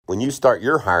When you start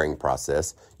your hiring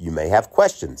process, you may have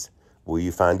questions. Will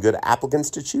you find good applicants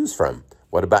to choose from?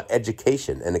 What about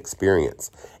education and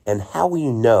experience? And how will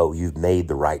you know you've made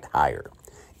the right hire?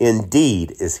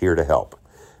 Indeed is here to help.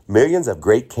 Millions of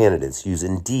great candidates use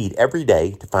Indeed every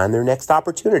day to find their next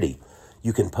opportunity.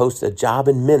 You can post a job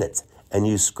in minutes and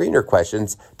use screener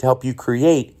questions to help you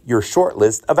create your short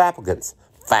list of applicants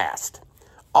fast.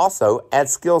 Also, add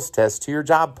skills tests to your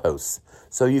job posts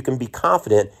so you can be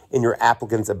confident in your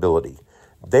applicant's ability.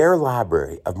 Their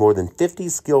library of more than 50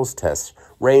 skills tests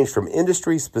range from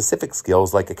industry-specific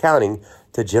skills like accounting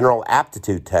to general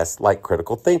aptitude tests like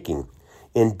critical thinking.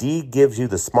 Indeed gives you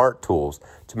the smart tools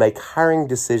to make hiring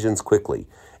decisions quickly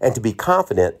and to be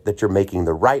confident that you're making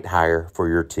the right hire for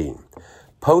your team.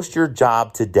 Post your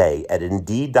job today at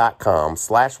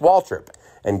Indeed.com/Waltrip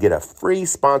and get a free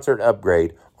sponsored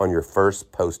upgrade on your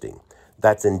first posting.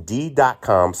 That's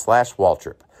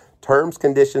Indeed.com/Waltrip. Terms,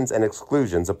 conditions, and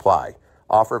exclusions apply.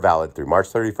 Offer valid through March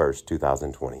 31st,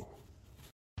 2020.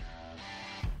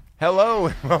 Hello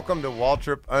and welcome to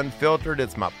Waltrip Unfiltered.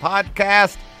 It's my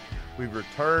podcast. We've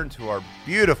returned to our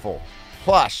beautiful,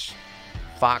 plush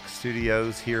Fox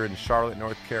Studios here in Charlotte,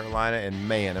 North Carolina. And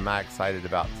man, am I excited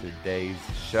about today's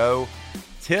show.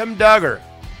 Tim Duggar,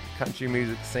 country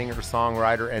music singer,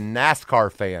 songwriter, and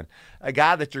NASCAR fan. A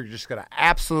guy that you're just going to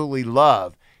absolutely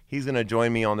love. He's going to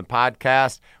join me on the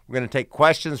podcast. We're going to take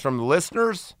questions from the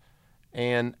listeners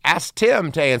and ask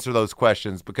Tim to answer those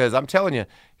questions because I'm telling you,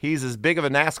 he's as big of a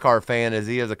NASCAR fan as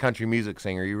he is a country music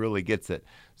singer. He really gets it.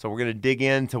 So we're going to dig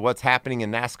into what's happening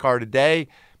in NASCAR today,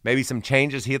 maybe some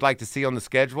changes he'd like to see on the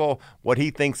schedule, what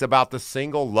he thinks about the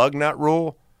single lug nut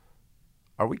rule.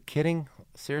 Are we kidding?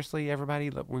 Seriously, everybody?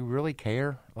 We really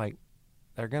care? Like,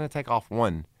 they're going to take off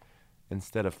one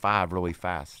instead of five really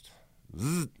fast.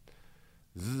 Zzz,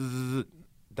 zzz.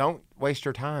 Don't waste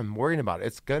your time worrying about it.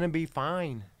 It's going to be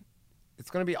fine. It's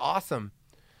going to be awesome.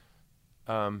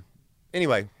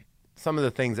 Anyway, some of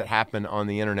the things that happen on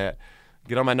the internet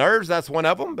get on my nerves. That's one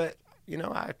of them. But, you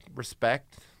know, I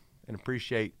respect and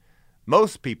appreciate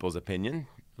most people's opinion.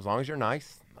 As long as you're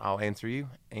nice, I'll answer you.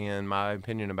 And my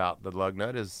opinion about the lug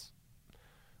nut is,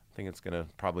 I think it's going to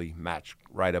probably match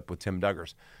right up with Tim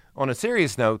Duggar's. On a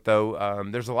serious note, though,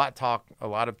 there's a lot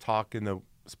of talk in the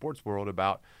sports world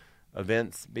about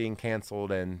events being canceled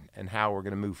and how we're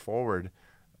going to move forward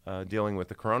dealing with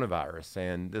the coronavirus.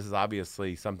 And this is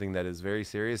obviously something that is very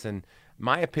serious. And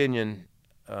my opinion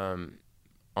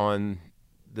on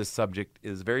this subject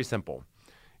is very simple.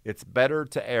 It's better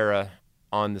to err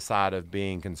on the side of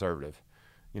being conservative.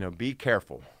 You know, be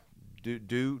careful.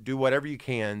 Do whatever you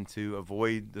can to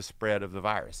avoid the spread of the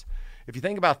virus. If you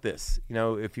think about this, you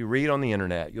know, if you read on the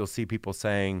internet, you'll see people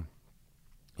saying,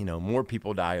 you know, more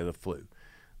people die of the flu.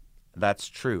 That's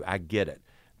true. I get it.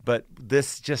 But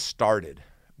this just started.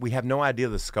 We have no idea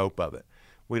the scope of it.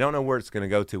 We don't know where it's going to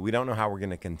go to. We don't know how we're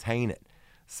going to contain it.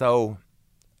 So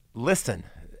listen,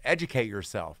 educate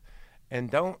yourself, and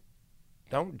don't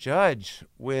judge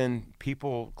when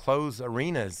people close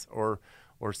arenas or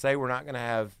say we're not going to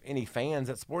have any fans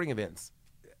at sporting events.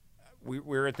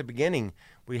 We're at the beginning.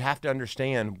 We have to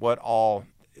understand what all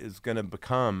is going to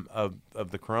become of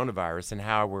the coronavirus and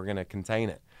how we're going to contain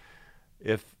it.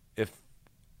 If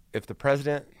the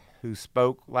president who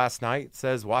spoke last night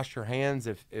says wash your hands,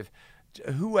 if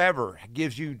whoever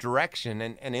gives you direction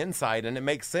and insight and it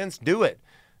makes sense, do it,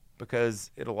 because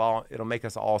it'll make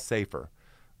us all safer.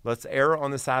 Let's err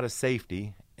on the side of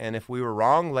safety, and if we were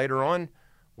wrong later on,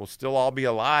 we'll still all be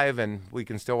alive and we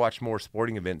can still watch more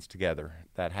sporting events together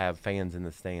that have fans in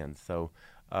the stands. So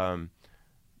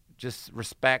just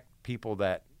respect people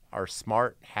that are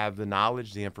smart, have the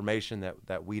knowledge, the information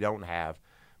that we don't have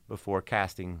before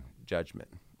casting judgment.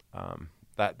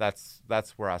 That's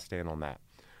where I stand on that.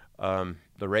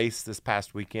 The race this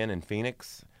past weekend in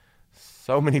Phoenix,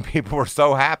 so many people were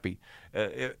so happy.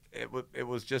 It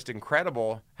was just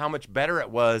incredible how much better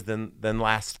it was than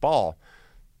last fall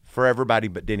for everybody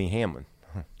but Denny Hamlin.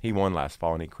 He won last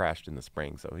fall and he crashed in the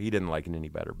spring, so he didn't like it any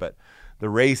better. But the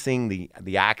racing,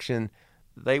 the action,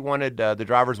 they wanted the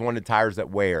drivers wanted tires that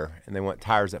wear, and they want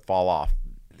tires that fall off.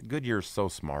 Goodyear's so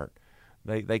smart.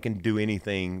 They can do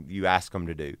anything you ask them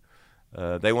to do.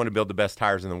 They want to build the best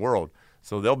tires in the world,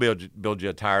 so they'll build you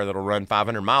a tire that'll run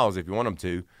 500 miles if you want them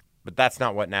to. But that's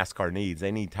not what NASCAR needs.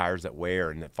 They need tires that wear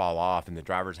and that fall off, and the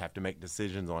drivers have to make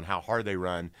decisions on how hard they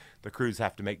run. The crews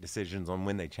have to make decisions on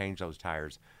when they change those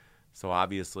tires. So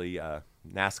obviously,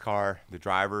 NASCAR, the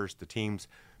drivers, the teams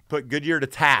put Goodyear to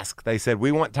task. They said,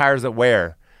 we want tires that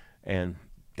wear. And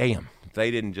damn,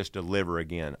 they didn't just deliver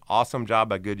again. Awesome job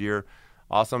by Goodyear.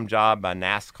 Awesome job by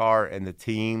NASCAR and the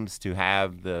teams to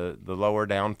have the lower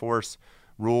downforce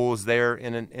rules there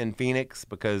in Phoenix,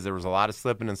 because there was a lot of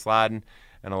slipping and sliding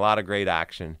and a lot of great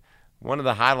action. One of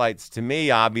the highlights to me,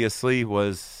 obviously,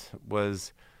 was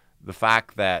the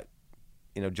fact that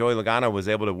Joey Logano was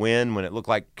able to win when it looked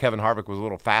like Kevin Harvick was a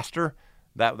little faster.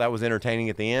 That was entertaining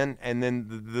at the end. And then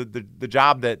the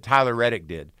job that Tyler Reddick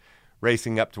did,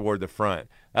 racing up toward the front.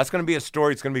 That's going to be a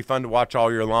story. It's going to be fun to watch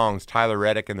all year long. It's Tyler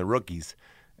Reddick and the rookies.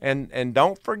 And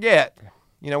don't forget,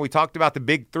 we talked about the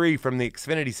big three from the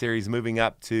Xfinity Series moving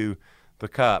up to the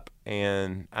Cup,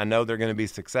 and I know they're going to be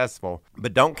successful.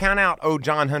 But don't count out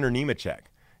John Hunter Nemechek.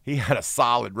 He had a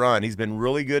solid run. He's been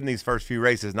really good in these first few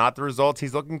races. Not the results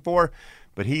he's looking for,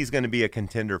 but he's going to be a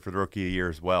contender for the Rookie of the Year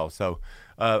as well. So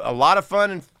a lot of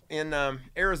fun in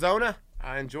Arizona.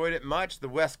 I enjoyed it much. The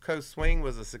West Coast swing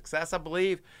was a success, I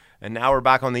believe. And now we're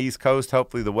back on the East Coast.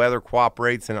 Hopefully the weather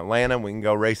cooperates in Atlanta. We can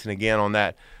go racing again on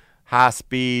that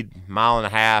high-speed,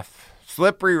 mile-and-a-half,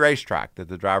 slippery racetrack that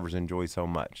the drivers enjoy so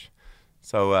much.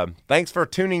 So thanks for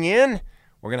tuning in.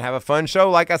 We're going to have a fun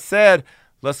show. Like I said,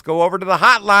 let's go over to the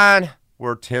hotline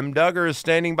where Tim Duggar is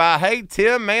standing by. Hey,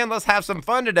 Tim, man, let's have some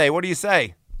fun today. What do you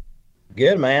say?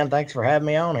 Good, man. Thanks for having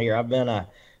me on here. I've been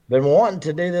wanting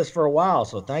to do this for a while,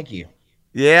 so thank you.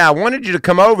 Yeah, I wanted you to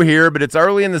come over here, but it's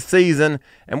early in the season,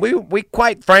 and we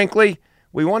quite frankly,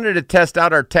 we wanted to test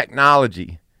out our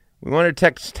technology. We wanted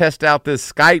to test out this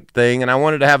Skype thing, and I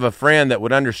wanted to have a friend that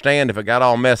would understand if it got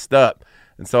all messed up.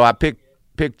 And so I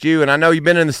picked you, and I know you've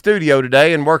been in the studio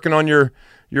today and working on your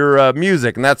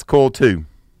music, and that's cool too.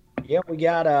 Yeah,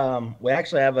 we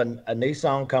actually have a new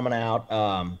song coming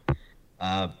out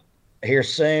here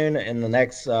soon in the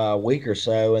next week or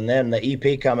so, and then the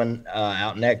EP coming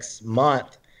out next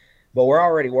month. But we're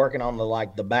already working on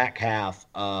the back half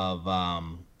of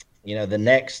the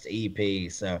next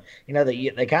EP. So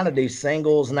they kind of do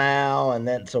singles now, and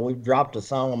then so we've dropped a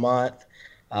song a month.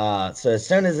 So as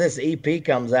soon as this EP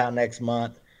comes out next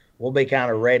month, we'll be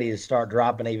kind of ready to start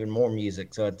dropping even more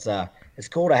music. So it's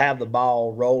cool to have the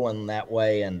ball rolling that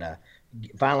way and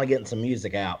finally getting some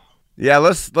music out. Yeah,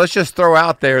 let's just throw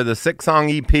out there the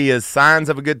 6-song EP is Signs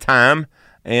of a Good Time,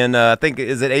 and I think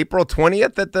is it April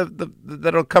 20th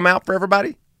that'll come out for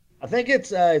everybody? I think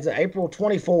it's April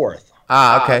 24th.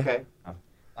 Okay.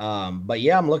 But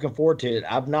yeah, I'm looking forward to it.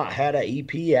 I've not had an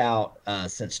EP out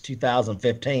since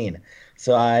 2015,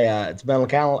 so it's been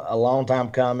kind of a long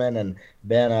time coming, and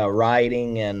been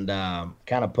writing and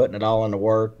kind of putting it all into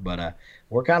work. But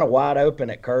we're kind of wide open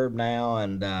at Curb now,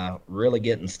 and really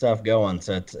getting stuff going.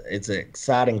 So it's an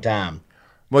exciting time.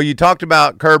 Well, you talked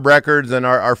about Curb Records, and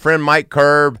our friend Mike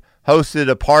Curb hosted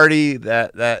a party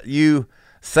that you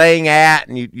sang at,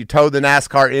 and you told the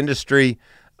NASCAR industry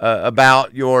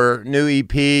about your new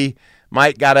EP.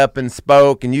 Mike got up and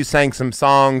spoke, and you sang some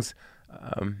songs.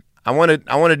 I want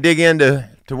to dig into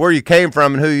where you came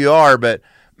from and who you are, but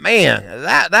man,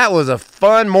 that was a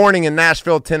fun morning in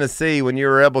Nashville, Tennessee, when you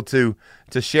were able to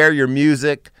share your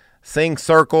music, sing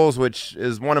Circles, which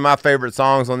is one of my favorite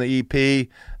songs on the EP,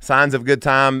 Signs of Good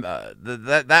Time.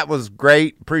 That was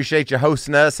great. Appreciate you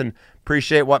hosting us, and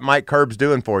appreciate what Mike Curb's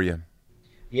doing for you.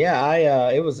 Yeah,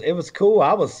 it was cool.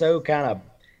 I was so kind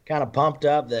of pumped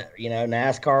up that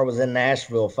NASCAR was in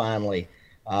Nashville finally.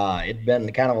 It'd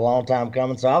been kind of a long time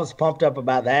coming, so I was pumped up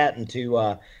about that, and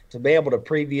to be able to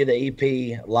preview the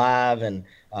EP live, and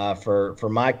for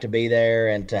Mike to be there,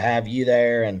 and to have you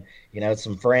there, and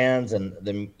some friends, and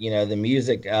the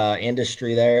music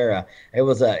industry there. It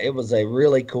was a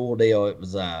really cool deal. It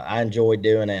was I enjoyed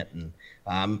doing it, and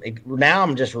now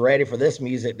I'm just ready for this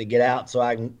music to get out so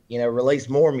I can release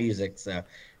more music. So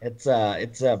it's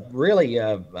a really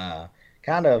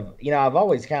kind of I've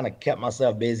always kind of kept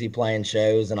myself busy playing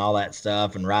shows and all that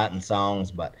stuff and writing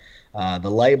songs, but the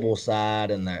label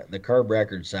side and the Curb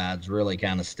Records side's really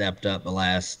kind of stepped up the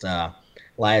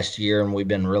last year, and we've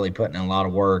been really putting in a lot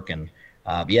of work. And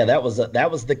yeah, that was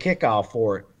the kickoff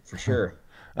for it, for sure.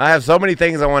 I have so many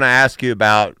things I want to ask you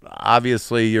about.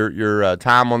 Obviously, your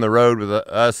time on the road with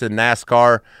us in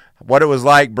NASCAR, what it was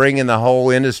like bringing the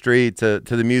whole industry to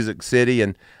the Music City,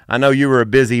 and I know you were a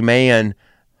busy man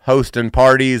hosting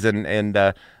parties and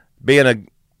being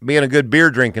a good beer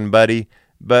drinking buddy.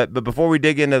 But before we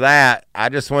dig into that, I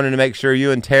just wanted to make sure you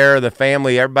and Tara, the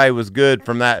family, everybody was good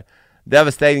from that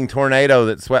devastating tornado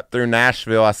that swept through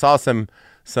Nashville. I saw some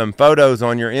photos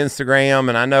on your Instagram,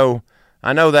 and I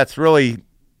know that's really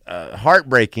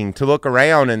heartbreaking to look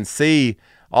around and see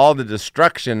all the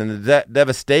destruction and the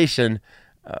devastation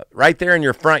right there in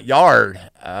your front yard.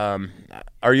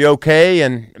 Are you okay?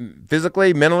 And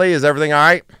physically, mentally, is everything all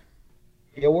right?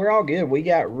 Yeah, we're all good. We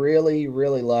got really,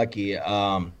 really lucky.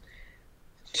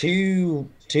 Two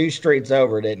streets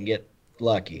over didn't get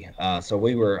lucky. So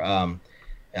we were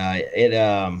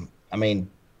I mean,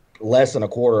 less than a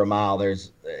quarter of a mile,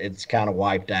 it's kind of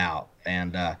wiped out.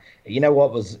 And you know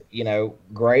what was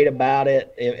great about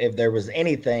it? If there was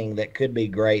anything that could be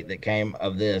great that came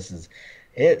of this, is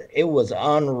it was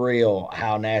unreal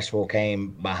how Nashville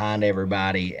came behind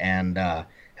everybody and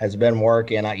has been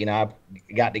working. I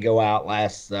got to go out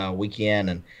last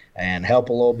weekend and help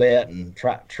a little bit and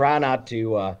try not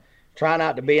to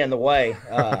be in the way.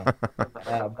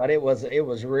 But it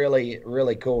was really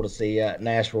really cool to see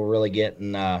Nashville really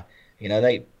getting.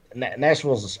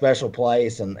 Nashville's a special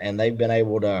place, and they've been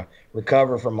able to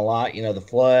recover from a lot. The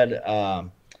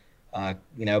flood.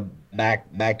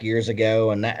 Back years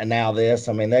ago, and now this.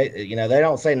 I mean, they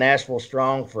don't say Nashville's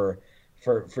strong for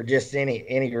just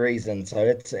any reason. So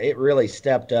it really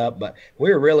stepped up. But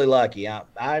we were really lucky.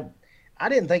 I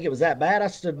didn't think it was that bad. I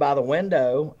stood by the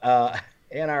window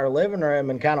in our living room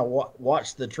and kind of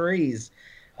watched the trees,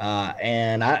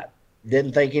 and I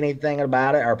didn't think anything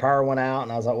about it. Our power went out,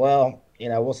 and I was like, well,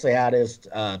 we'll see how it is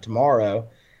tomorrow.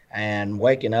 And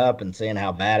waking up and seeing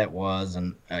how bad it was,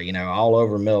 and all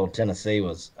over middle Tennessee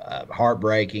was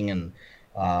heartbreaking. And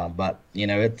but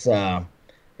the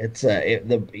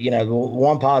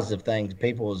one positive thing,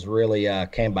 people was really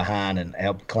came behind and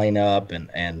helped clean up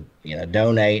and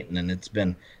donate, and it's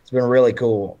been really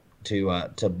cool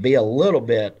to be a little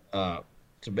bit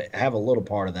have a little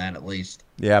part of that at least.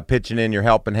 Yeah, pitching in your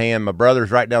helping hand. My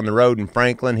brother's right down the road in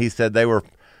Franklin. He said they were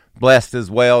blessed as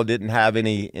well, didn't have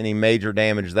any major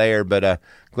damage there, but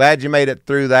glad you made it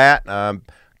through that.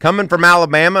 Coming from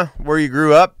Alabama, where you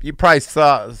grew up, you probably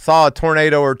saw a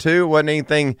tornado or two. Wasn't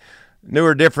anything new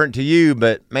or different to you,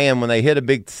 but man, when they hit a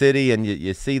big city and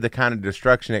you see the kind of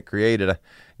destruction it created,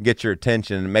 get your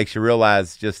attention and makes you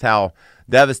realize just how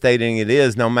devastating it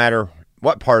is, no matter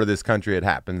what part of this country it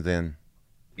happens in.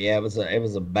 Yeah, it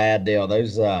was a bad deal.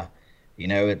 Those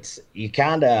it's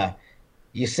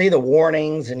you see the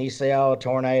warnings and you say, oh, a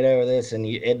tornado or this, and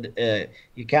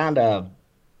you kind of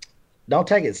don't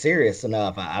take it serious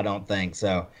enough. I don't think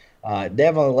so.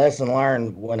 Definitely a lesson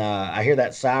learned. When I hear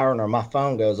that siren or my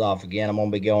phone goes off again, I'm gonna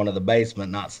be going to the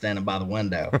basement, not standing by the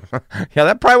window. Yeah,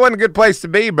 that probably wasn't a good place to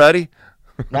be, buddy.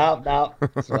 No.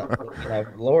 So,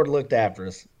 Lord looked after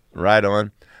us. Right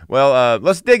on. Well,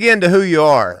 let's dig into who you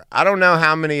are. I don't know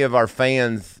how many of our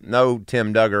fans know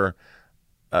Tim Duggar.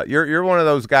 You're one of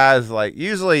those guys, like,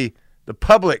 usually the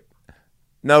public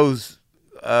knows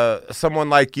someone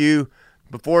like you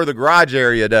before the garage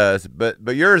area does, but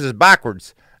yours is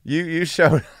backwards. You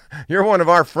showed you're one of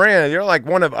our friends. You're like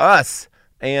one of us,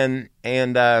 and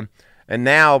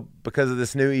now because of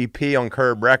this new EP on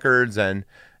Curb Records and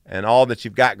all that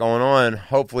you've got going on,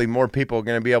 hopefully more people are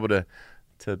going to be able to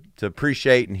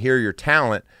appreciate and hear your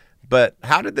talent. But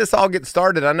how did this all get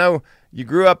started? I know you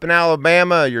grew up in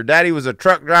Alabama. Your daddy was a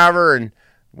truck driver, and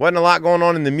wasn't a lot going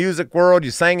on in the music world.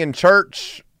 You sang in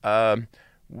church. When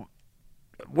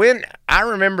I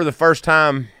remember the first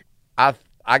time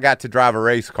I got to drive a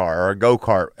race car, or a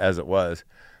go-kart as it was,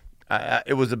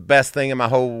 it was the best thing in my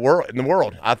whole world. In the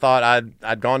world, I thought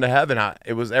I'd gone to heaven.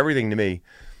 It was everything to me.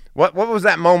 What was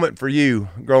that moment for you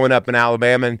growing up in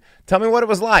Alabama? And tell me what it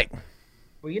was like.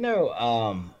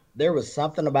 Well, there was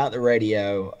something about the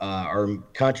radio or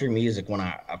country music when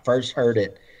I first heard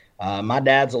it. My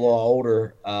dad's a little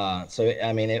older, so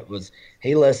I mean,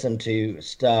 he listened to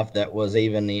stuff that was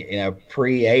even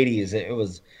pre-'80s. It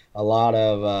was a lot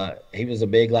of he was a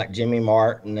big, like, Jimmy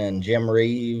Martin and Jim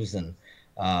Reeves and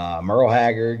Merle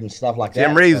Haggard and stuff like that.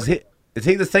 Jim Reeves, so, is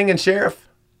he the singing sheriff?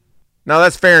 No,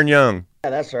 that's Fair and Young. Yeah,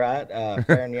 that's right,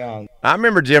 Fair and Young. I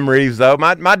remember Jim Reeves though.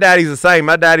 My daddy's the same.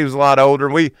 My daddy was a lot older.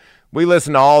 We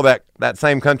listened to all that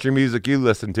same country music you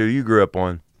listened to. You grew up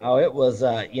on. Oh, it was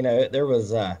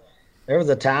there was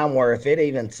a time where if it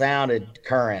even sounded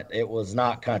current, it was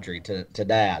not country to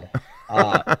Dad.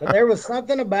 But there was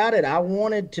something about it. I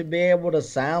wanted to be able to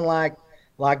sound like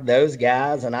those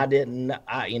guys, and I didn't.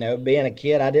 Being a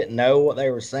kid, I didn't know what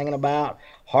they were singing about,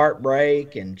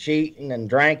 heartbreak and cheating and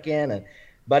drinking,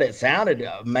 but it sounded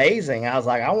amazing. I was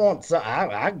like,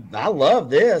 I love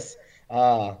this.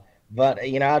 But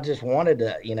I just wanted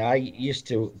to. I used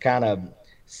to kind of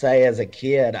say as a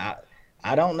kid,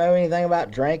 I don't know anything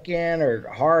about drinking or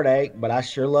heartache, but I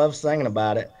sure love singing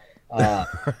about it. But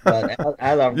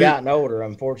as I've gotten older,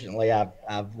 unfortunately,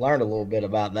 I've learned a little bit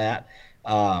about that.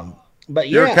 But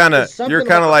you're kind of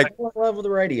like I love with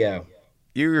the radio.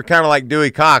 You're kind of like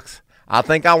Dewey Cox. I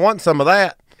think I want some of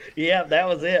that. Yeah, that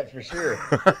was it for sure.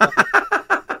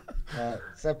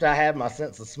 Except I had my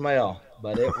sense of smell,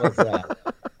 but it was.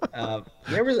 I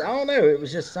don't know. It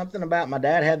was just something about my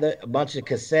dad had a bunch of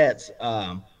cassettes.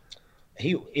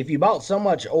 If you bought so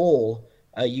much oil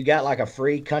you got like a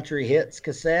free country hits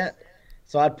cassette.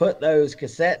 So I'd put those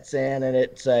cassettes in, and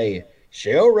it'd say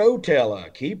Shell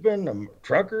Rotella keeping the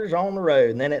truckers on the road,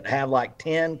 and then it'd have like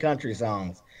 10 country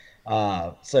songs.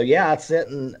 So yeah, I'd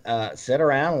sit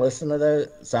around and listen to those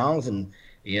songs and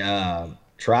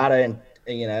try to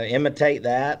imitate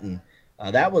that. And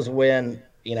that was when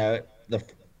the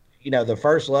the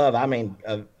first love, I mean,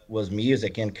 was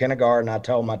music. In kindergarten, I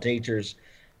told my teachers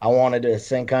I wanted to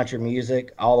sing country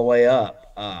music all the way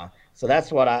up. So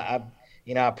that's what I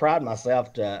pride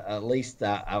myself to, at least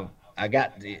I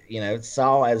got to,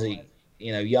 saw as a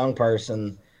young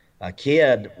person, a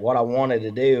kid, what I wanted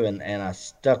to do, and I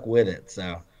stuck with it.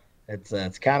 So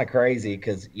it's kind of crazy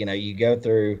because you go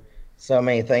through so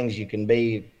many things. You can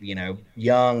be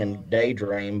young and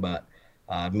daydream, but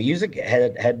music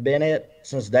had been it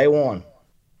since day one.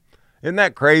 Isn't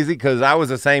that crazy? Because I was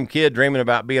the same kid dreaming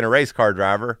about being a race car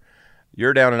driver.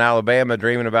 You're down in Alabama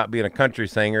dreaming about being a country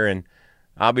singer, and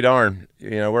I'll be darned.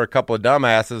 We're a couple of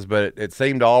dumbasses, but it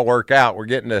seemed to all work out.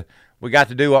 We got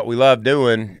to do what we love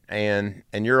doing, and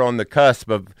you're on the cusp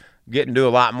of getting to do a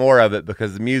lot more of it,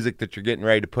 because the music that you're getting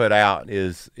ready to put out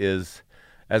is as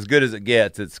good as it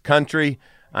gets. It's country.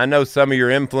 I know some of your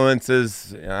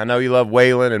influences. I know you love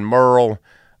Waylon and Merle.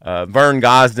 Vern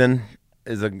Gosdin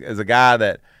is a guy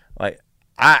that,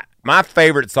 my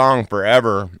favorite song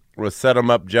forever was "Set 'Em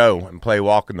Up Joe" and play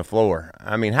 "Walking the Floor."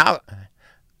 I mean,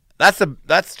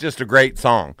 that's just a great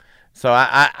song. So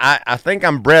I think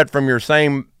I'm bred from your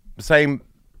same. I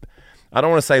don't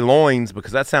want to say loins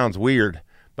because that sounds weird,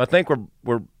 but I think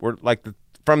we're like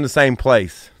from the same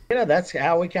place. That's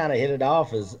how we kind of hit it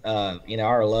off, is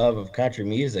our love of country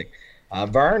music.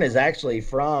 Vern is actually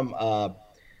from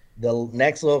the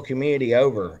next little community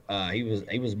over. He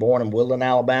was born in Woodland,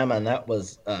 Alabama, and that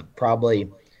was probably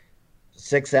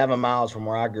 6-7 miles from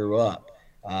where I grew up.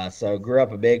 So grew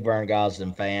up a big Vern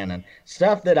Gosdin fan, and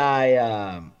stuff that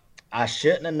I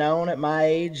shouldn't have known at my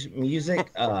age. Music.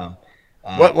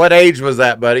 What age was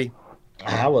that, buddy?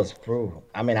 I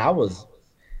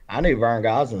knew Vern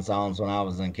Gosdin songs when I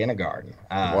was in kindergarten.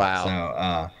 Wow. So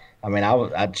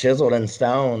I Chiseled in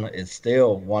Stone is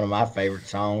still one of my favorite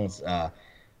songs.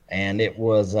 And it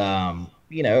was and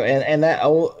that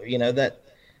that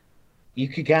you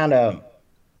could kind of,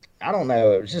 I don't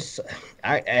know, it was just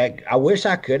I wish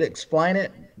I could explain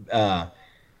it,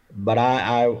 but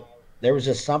I there was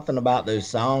just something about those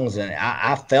songs, and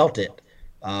I felt it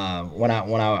when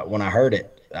I heard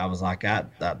it. I was like, I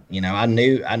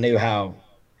knew how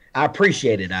I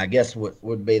appreciated, I guess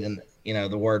would be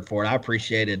the word for it. I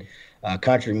appreciated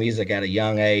country music at a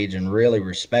young age and really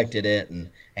respected it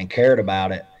and cared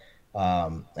about it.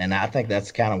 And I think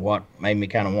that's kind of what made me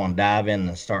kind of want to dive in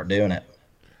and start doing it.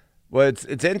 Well,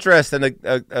 it's interesting.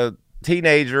 A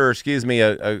teenager, or excuse me,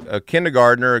 a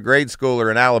kindergartner, a grade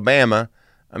schooler in Alabama.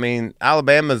 I mean,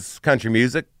 Alabama's country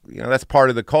music, that's part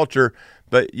of the culture,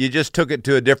 but you just took it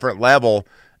to a different level.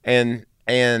 And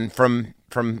from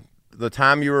the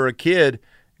time you were a kid,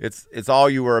 it's all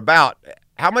you were about.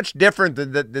 How much different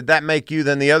did that make you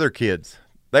than the other kids?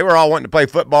 They were all wanting to play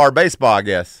football or baseball, I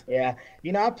guess. Yeah.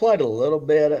 I played a little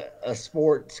bit of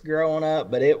sports growing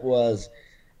up, but it was,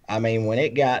 when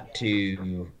it got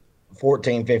to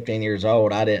 14, 15 years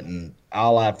old,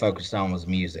 all I focused on was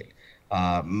music.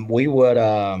 We would,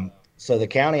 so the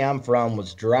county I'm from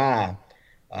was dry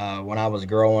when I was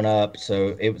growing up.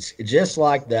 So it was just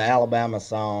like the Alabama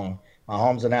song, "My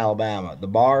Home's in Alabama." The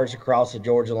bars across the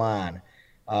Georgia line,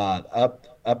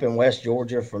 up in West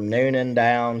Georgia from Noonan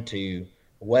down to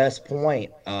West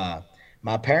Point.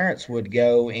 My parents would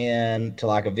go in to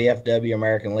like a VFW,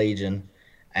 American Legion,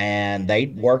 and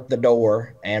they'd work the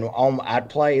door, and I'd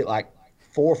play like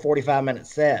 4 45-minute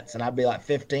sets, and I'd be like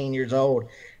 15 years old.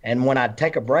 And when I'd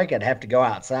take a break, I'd have to go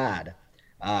outside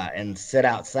and sit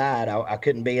outside. I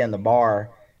couldn't be in the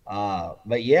bar.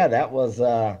 But yeah, that was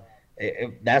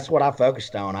that's what I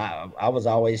focused on. I was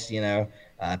always,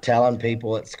 telling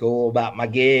people at school about my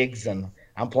gigs, and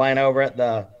I'm playing over at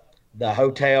the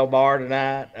hotel bar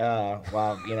tonight.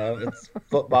 While it's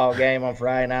football game on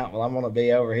Friday night. Well, I'm going to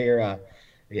be over here,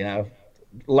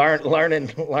 learning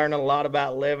a lot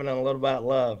about living and a little about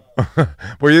love.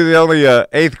 Were you the only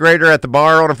 8th grader at the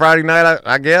bar on a Friday night?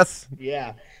 I guess.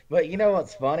 Yeah, but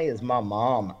what's funny is my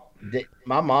mom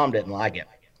didn't like it.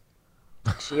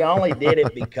 She only did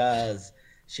it because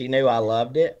she knew I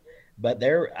loved it. But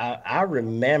I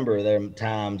remember there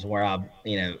times where I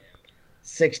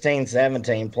 16,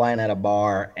 17 playing at a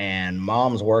bar, and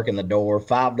mom's working the door,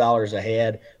 $5 a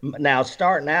head. Now,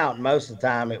 starting out, most of the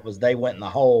time it was they went in the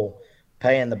hole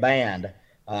paying the band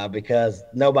because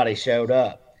nobody showed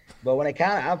up. But when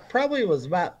I probably was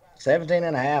about 17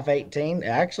 and a half, 18, I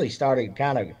actually started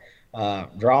kind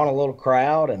of drawing a little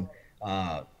crowd. And,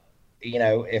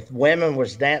 if women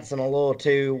was dancing a little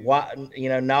too,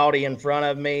 naughty in front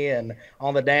of me and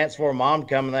on the dance floor, Mom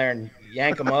come in there and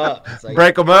yank them up. And say,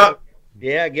 Break them up.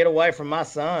 Yeah, get away from my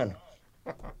son.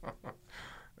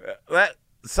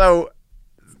 So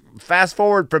fast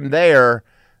forward from there.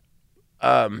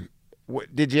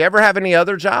 Did you ever have any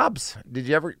other jobs? Did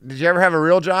you ever have a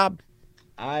real job?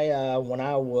 When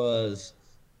I was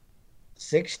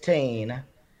 16,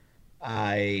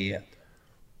 I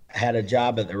had a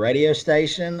job at the radio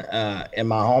station in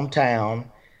my hometown.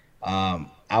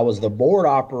 I was the board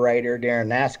operator during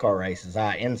NASCAR races.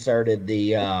 I inserted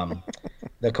the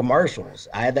commercials.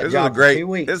 I had that job for 2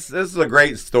 weeks. This is a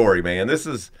great story, man. This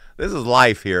is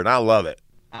life here, and I love it.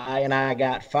 I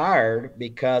got fired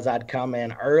because I'd come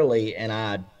in early and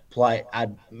I'd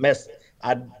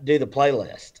do the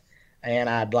playlist, and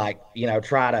I'd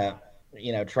try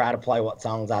to play what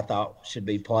songs I thought should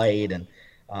be played. And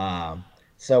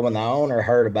so when the owner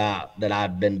heard about that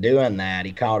I'd been doing that,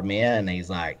 he called me in and he's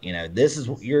like, this is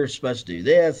you're supposed to do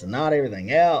this and not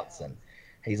everything else. And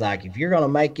he's like, if you're gonna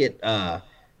make it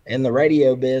in the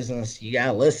radio business, you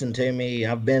gotta listen to me.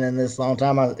 I've been in this long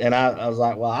time. I was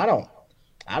like, well,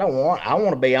 I want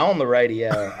to be on the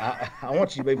radio. I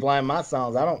want you to be playing my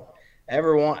songs. I don't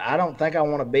think I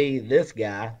want to be this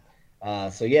guy.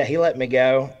 So yeah, he let me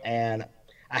go, and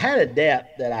I had a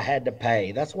debt that I had to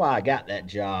pay. That's why I got that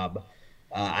job.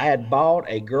 I had bought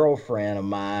a girlfriend of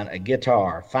mine a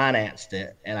guitar, financed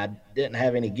it, and I didn't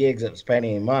have any gigs that was paying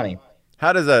any money.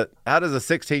 How does a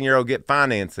 16-year-old get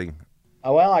financing?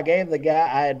 Well, I gave the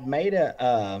guy, I'd made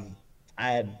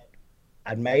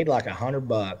like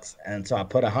 $100, and so I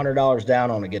put $100 down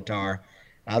on the guitar.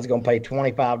 I was going to pay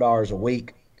 $25 a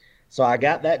week. So I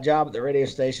got that job at the radio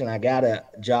station. I got a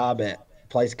job at a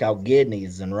place called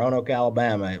Gidney's in Roanoke,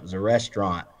 Alabama. It was a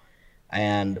restaurant,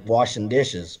 and washing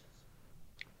dishes.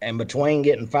 And between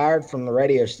getting fired from the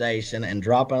radio station and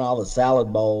dropping all the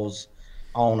salad bowls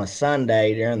on a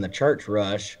Sunday during the church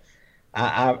rush,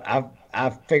 I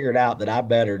figured out that I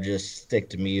better just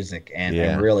stick to music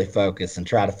and really focus and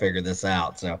try to figure this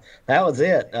out. So that was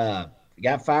it.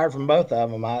 Got fired from both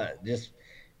of them. I just,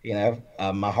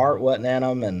 my heart wasn't in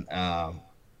them. And, I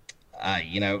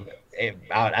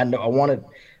wanted,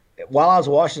 while I was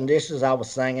washing dishes, I was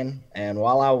singing. And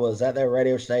while I was at that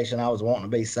radio station, I was wanting to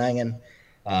be singing.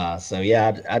 So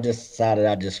yeah, I just decided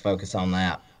I'd just focus on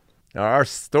that. Now, our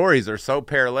stories are so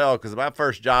parallel because my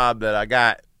first job that I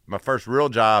got, my first real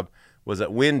job, was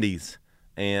at Wendy's,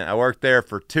 and I worked there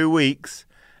for 2 weeks.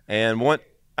 And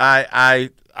I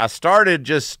started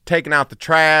just taking out the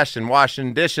trash and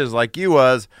washing dishes like you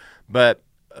was, but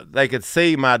they could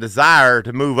see my desire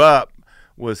to move up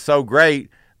was so great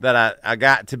that I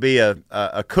got to be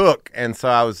a cook. And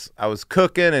so I was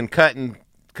cooking and cutting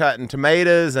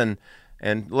tomatoes and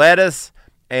lettuce.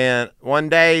 And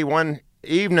one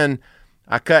evening,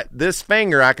 I cut this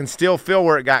finger. I can still feel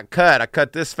where it got cut. I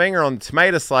cut this finger on the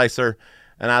tomato slicer,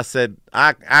 and I said,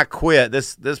 I quit.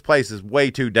 This place is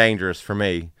way too dangerous for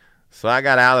me. So I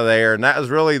got out of there, and that was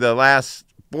really the last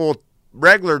full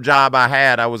regular job I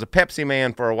had. I was a Pepsi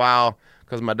man for a while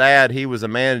because my dad, he was a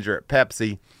manager at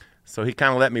Pepsi, so he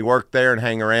kind of let me work there and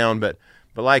hang around. But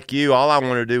like you, all I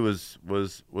wanted to do was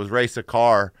race a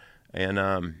car, and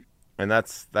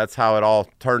that's how it all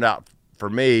turned out for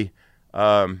me.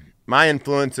 My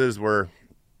influences were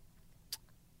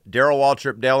Darrell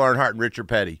Waltrip, Dale Earnhardt, and Richard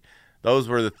Petty. Those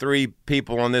were the three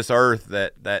people on this earth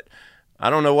that I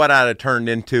don't know what I'd have turned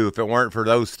into if it weren't for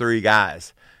those three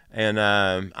guys. And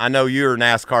I know you're a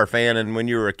NASCAR fan, and when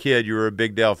you were a kid, you were a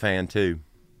big Dale fan too.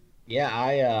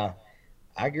 Yeah,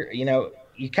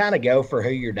 you kind of go for who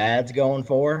your dad's going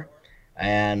for.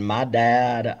 And my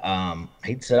dad,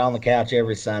 he'd sit on the couch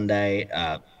every Sunday,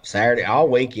 Saturday, all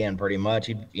weekend pretty much.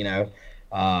 He was a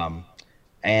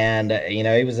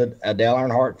Dale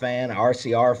Earnhardt fan,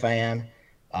 RCR fan.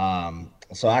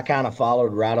 So I kind of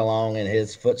followed right along in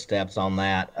his footsteps on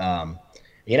that. I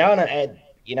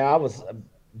was a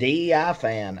DEI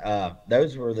fan.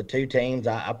 Those were the two teams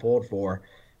I pulled for,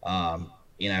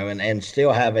 and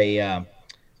still have a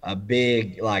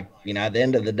big, at the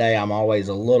end of the day, I'm always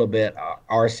a little bit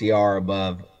RCR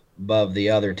above the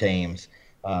other teams.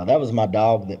 That was my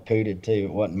dog that pooted too.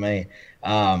 It wasn't me.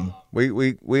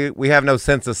 We have no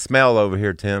sense of smell over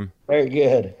here, Tim. Very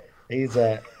good. He's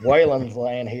Waylon's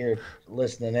laying here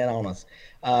listening in on us.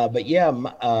 But yeah,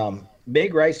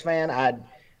 big race fan.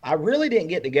 I really didn't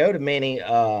get to go to many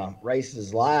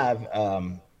races live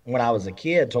when I was a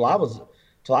kid till I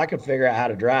could figure out how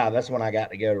to drive. That's when I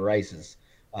got to go to races.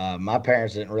 My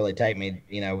parents didn't really take me,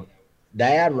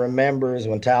 Dad remembers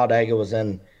when Talladega was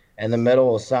in the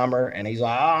middle of summer, and he's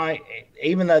like,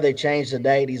 even though they changed the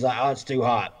date, he's like, oh, it's too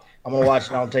hot. I'm gonna watch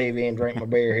it on TV and drink my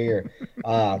beer here.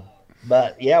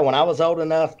 But yeah, when I was old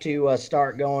enough to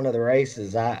start going to the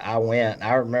races, I went.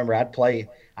 I remember I'd play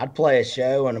a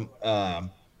show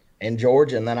in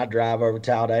Georgia, and then I'd drive over to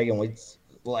Talladega, and we'd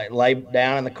lay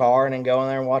down in the car and then go in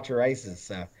there and watch the races.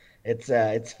 So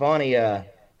it's funny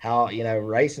how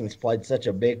racing's played such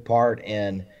a big part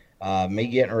in me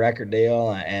getting a record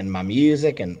deal and my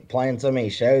music and playing so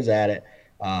many shows at it.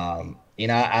 I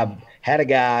had a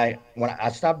guy when I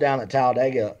stopped down at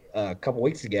Talladega a couple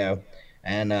weeks ago,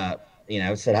 and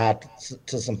said hi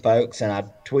to some folks, and I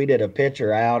tweeted a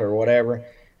picture out or whatever,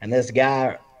 and this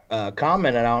guy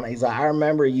commented on it. He's like, I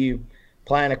remember you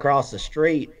playing across the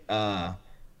street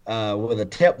with a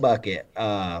tip bucket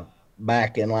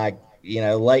back in late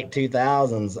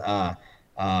 2000s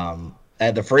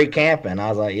at the free camping. I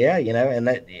was like, yeah, and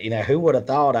that who would have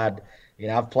thought I've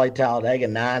played Talladega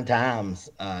 9 times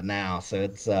now, so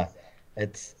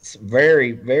it's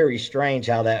very, very strange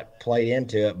how that played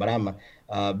into it. But I'm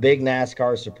a big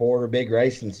NASCAR supporter, big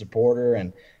racing supporter,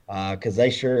 and because they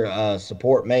sure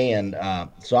support me, and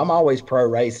so I'm always pro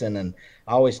racing and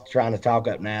always trying to talk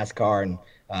up NASCAR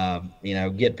and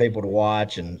get people to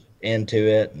watch and into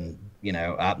it. And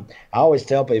I always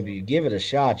tell people, you give it a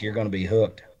shot, you're going to be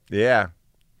hooked. Yeah.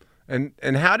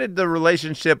 And how did the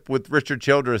relationship with Richard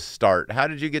Childress start? How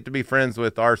did you get to be friends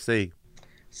with RC?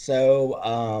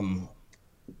 So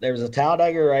there was a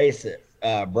Talladega race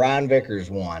that Brian Vickers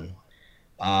won.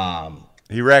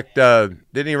 He wrecked.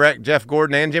 Didn't he wreck Jeff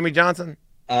Gordon and Jimmy Johnson?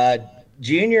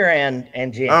 Junior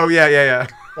and Jim. Oh yeah.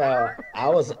 So I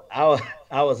was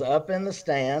up in the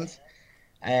stands,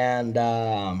 and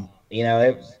they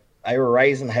were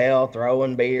raising hell,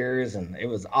 throwing beers, and it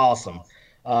was awesome.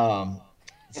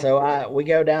 So we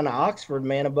go down to Oxford,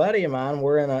 me and a buddy of mine.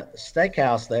 We're in a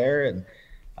steakhouse there, and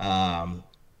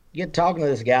get talking to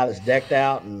this guy that's decked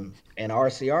out in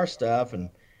RCR stuff, and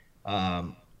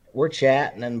we're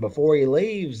chatting. And before he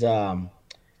leaves,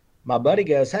 my buddy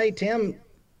goes, "Hey, Tim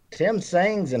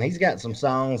sings, and he's got some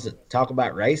songs that talk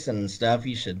about racing and stuff.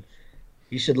 You should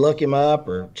look him up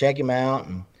or check him out."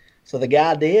 And so the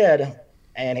guy did,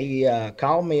 and he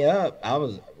called me up.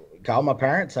 Called my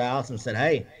parents' house and said,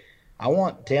 "Hey, I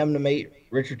want Tim to meet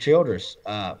Richard Childress.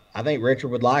 I think Richard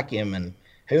would like him, and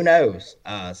who knows?"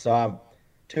 So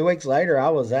 2 weeks later, I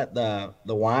was at the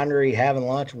winery having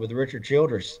lunch with Richard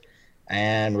Childress,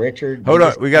 and Richard. Hold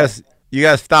on, you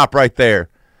gotta stop right there.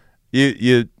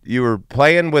 You were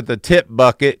playing with a tip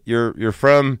bucket. You're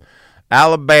from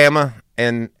Alabama,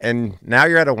 and now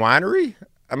you're at a winery.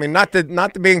 I mean, not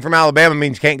that being from Alabama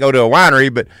means you can't go to a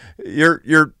winery, but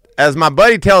you're as my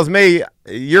buddy tells me,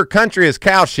 your country is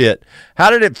cow shit.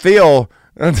 How did it feel?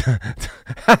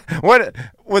 What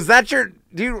was that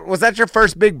was that your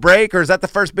first big break, or is that the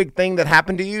first big thing that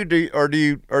happened to you? Do you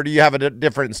have a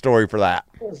different story for that?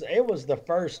 It was the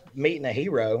first meeting a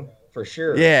hero for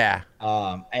sure. Yeah.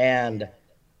 And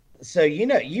so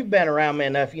you've been around me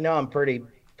enough. I'm pretty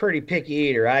picky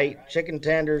eater. I eat chicken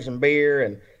tenders and beer,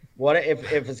 and what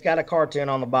if it's got a cartoon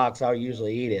on the box, I'll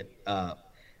usually eat it. So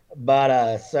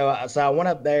I went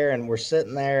up there, and we're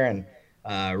sitting there, and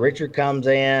Richard comes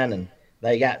in, and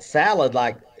they got salad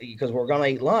because we're gonna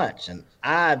eat lunch, and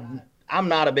I'm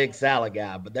not a big salad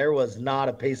guy, but there was not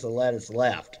a piece of lettuce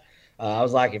left. I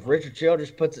was like, if Richard Childress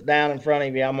puts it down in front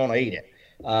of me, I'm gonna eat it.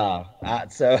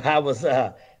 So I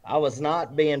was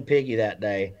not being picky that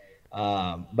day,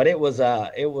 but it was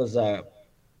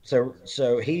so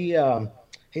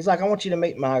he's like, I want you to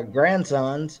meet my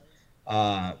grandsons.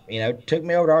 Took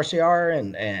me over to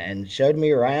RCR and showed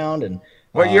me around. And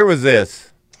what year was this?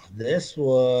 This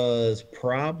was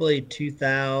probably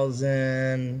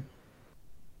 2000.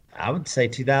 I would say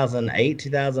 2008,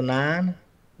 2009,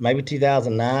 maybe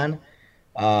 2009.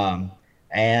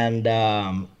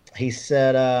 He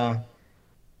said,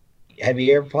 "Have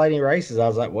you ever played any races?" I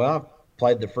was like, "Well, I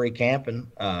played the free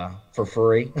camping for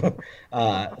free."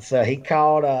 So he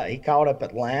called up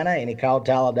Atlanta, and he called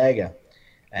Talladega.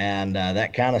 And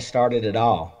that kind of started it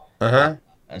all. I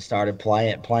started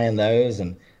playing those,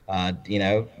 and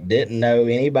didn't know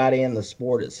anybody in the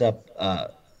sport except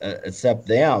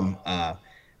them. I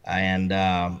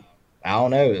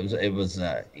don't know. It was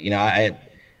I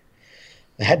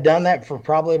had done that for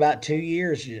probably about 2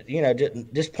 years.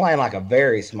 Just playing like a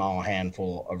very small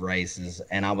handful of races,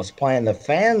 and I was playing the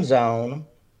Fan Zone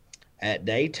at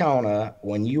Daytona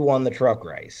when you won the truck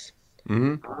race.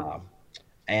 Mm-hmm.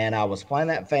 And I was playing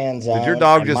that Fan Zone. Did your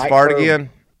dog just fart again?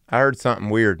 I heard something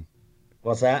weird.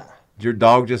 What's that? Did your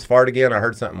dog just fart again? I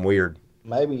heard something weird.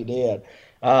 Maybe he did.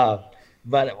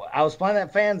 But I was playing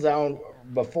that fan zone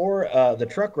before the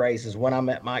truck races when I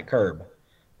met Mike Curb.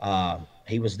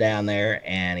 He was down there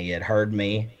and he had heard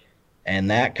me, and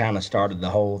that kind of started the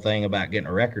whole thing about getting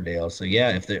a record deal. So yeah,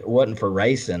 if it wasn't for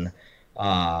racing,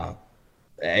 uh,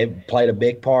 it played a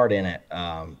big part in it.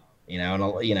 I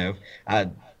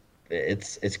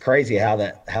it's crazy how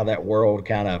that world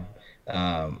kind of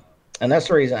and that's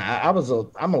the reason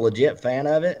I'm a legit fan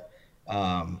of it.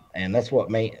 And that's what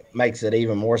makes it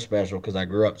even more special because I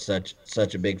grew up such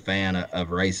a big fan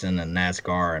of racing and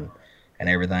NASCAR and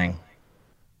everything.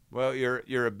 Well,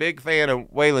 you're a big fan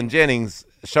of Waylon Jennings.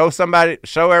 Show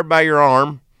everybody your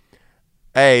arm,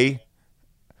 A,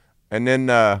 and then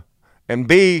and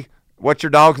B. What's your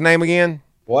dog's name again?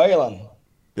 Waylon.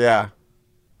 Yeah.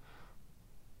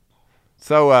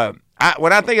 So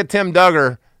when I think of Tim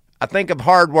Duggar, I think of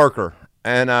hard worker,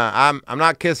 and I'm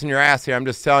not kissing your ass here. I'm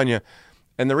just telling you.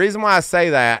 And the reason why I say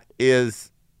that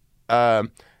is it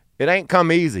ain't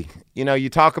come easy. You know, you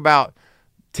talk about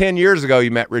 10 years ago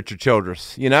you met Richard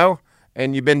Childress, you know,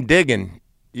 and you've been digging.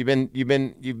 You've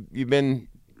been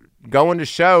going to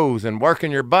shows and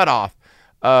working your butt off.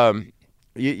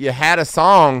 You had a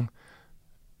song,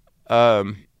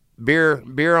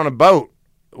 beer on a boat,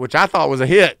 which I thought was a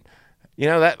hit. You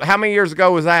know, that how many years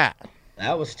ago was that?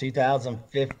 That was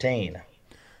 2015.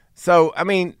 So, I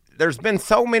mean, there's been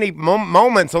so many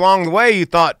moments along the way you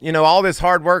thought, you know, all this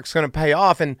hard work's going to pay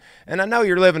off. And I know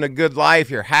you're living a good life.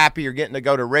 You're happy. You're getting to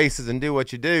go to races and do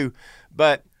what you do.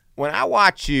 But when I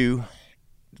watch you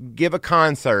give a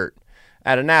concert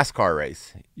at a NASCAR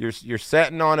race, you're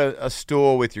sitting on a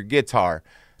stool with your guitar.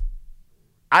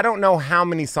 I don't know how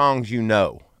many songs you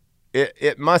know.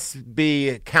 It must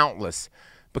be countless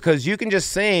because you can just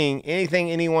sing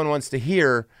anything anyone wants to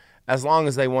hear as long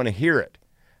as they want to hear it.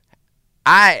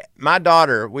 My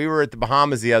daughter, we were at the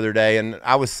Bahamas the other day, and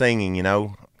I was singing, you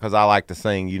know, because I like to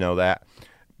sing, you know that.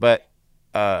 But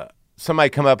somebody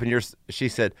come up and she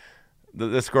said,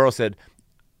 this girl said,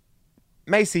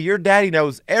 Macy, your daddy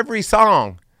knows every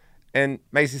song. And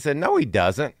Macy said, no, he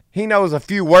doesn't. He knows a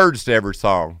few words to every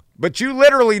song. But you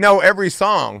literally know every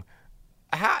song.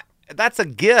 That's a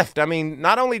gift. I mean,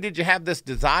 not only did you have this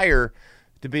desire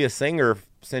to be a singer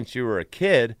since you were a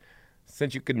kid,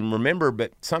 since you can remember,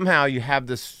 but somehow you have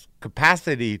this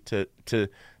capacity to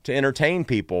entertain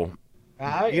people.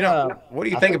 What do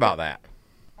you think about that?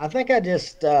 I think I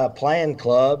just play in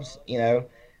clubs. You know,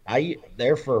 I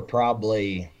there for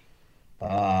probably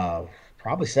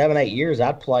 7 8 years.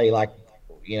 I'd play like,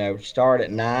 you know, start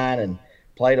at 9 and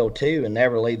play till 2 and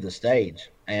never leave the stage.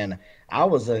 And I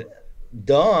was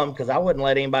dumb because I wouldn't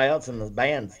let anybody else in the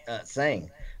band sing.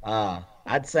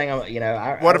 I'd sing them. You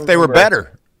know, what if they were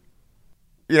better?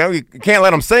 You know, you can't let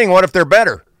them sing. What if they're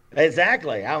better?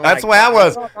 Exactly. That's the way I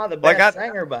was. I'm not the best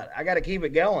singer, but I got to keep it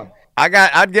going.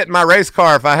 I'd get in my race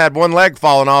car if I had one leg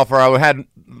falling off or I had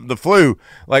the flu.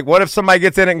 Like, what if somebody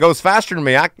gets in it and goes faster than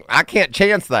me? I can't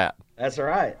chance that. That's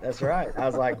right. I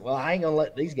was like, well, I ain't gonna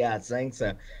let these guys sing,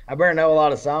 so I better know a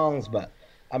lot of songs. But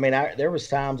I mean, there was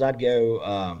times I'd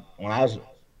go when I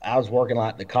was working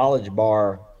like the college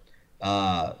bar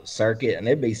circuit, and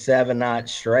it'd be 7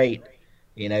 nights straight.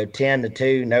 You know, 10 to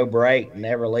 2, no break,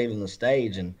 never leaving the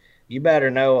stage. And you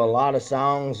better know a lot of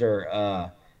songs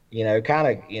or, you know, kind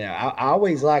of, you know, I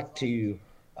always like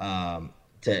I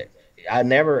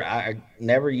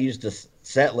never used a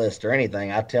set list or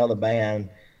anything. I tell the band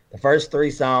the first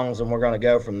 3 songs and we're going to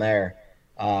go from there.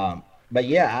 But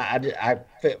yeah,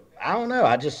 I don't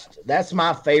know. That's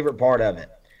my favorite part of it.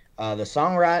 The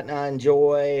songwriting I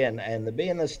enjoy and the being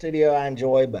in the studio I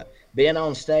enjoy, but being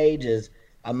on stage is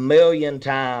a million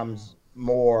times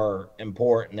more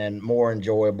important and more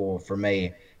enjoyable for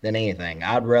me than anything.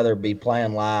 I'd rather be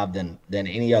playing live than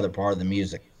any other part of the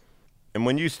music. And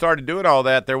when you started doing all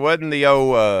that, there wasn't the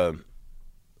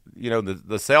you know,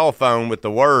 the cell phone with the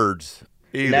words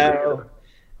either.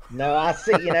 No, I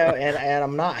see, you know, and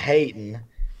I'm not hating,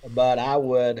 but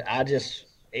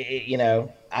you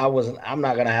know, I'm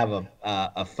not gonna have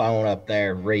a phone up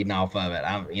there reading off of it.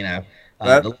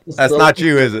 That's not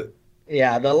you, is it?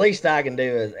 Yeah, the least I can do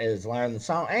is learn the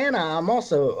song. And I'm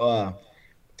also,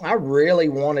 I really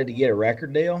wanted to get a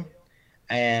record deal.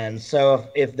 And so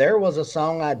if there was a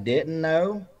song I didn't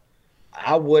know,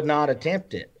 I would not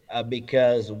attempt it.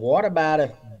 Because what about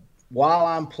if while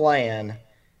I'm playing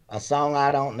a song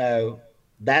I don't know,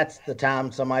 that's the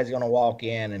time somebody's going to walk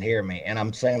in and hear me, and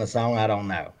I'm singing a song I don't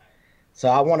know. So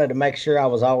I wanted to make sure I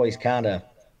was always kind of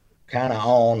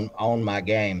on my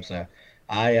game. So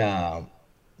I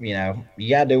you know, you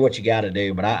got to do what you got to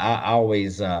do. But I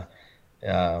always, you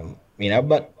know,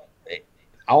 but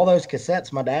all those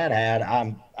cassettes my dad had,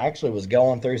 I actually was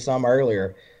going through some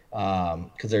earlier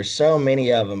because there's so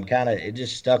many of them. Kind of, it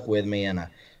just stuck with me, and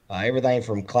everything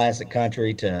from classic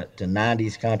country to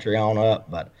 '90s country on up.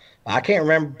 But I can't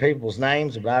remember people's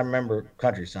names, but I remember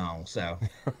country songs. So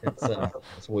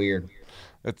it's weird.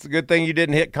 It's a good thing you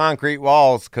didn't hit concrete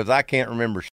walls because I can't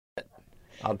remember shit.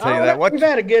 I'll tell you that. We've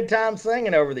had a good time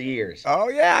singing over the years. Oh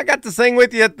yeah, I got to sing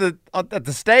with you at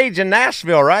the stage in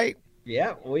Nashville, right?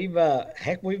 Yeah, we've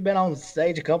been on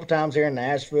stage a couple times here in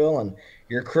Nashville, and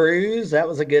your cruise, that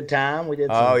was a good time. We did.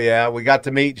 Oh yeah, we got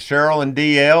to meet Cheryl and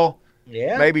DL.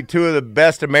 Yeah, maybe two of the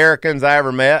best Americans I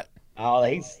ever met. Oh,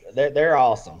 they're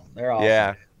awesome. They're awesome.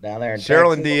 Yeah, down there in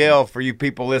Cheryl Texas. and DL, for you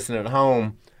people listening at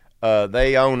home,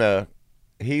 they own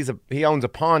he owns a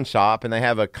pawn shop, and they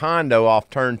have a condo off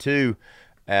Turn 2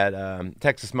 at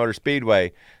Texas Motor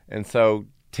Speedway, and so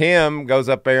Tim goes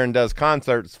up there and does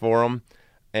concerts for them.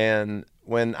 And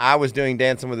when I was doing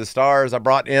Dancing with the Stars, I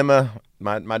brought Emma,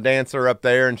 my dancer, up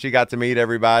there, and she got to meet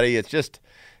everybody.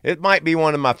 It might be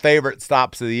one of my favorite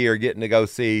stops of the year, getting to go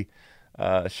see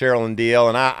Cheryl and DL.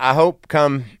 And I hope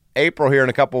come April here in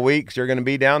a couple of weeks, you're going to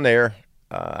be down there.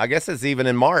 I guess it's even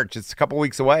in March. It's a couple of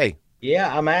weeks away.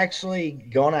 Yeah, I'm actually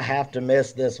going to have to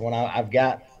miss this one. I've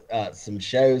got some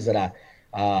shows that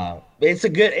it's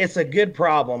a good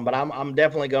problem, but I'm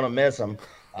definitely going to miss them.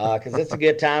 Because it's a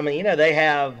good time. And,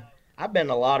 I've been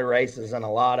to a lot of races and a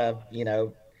lot of,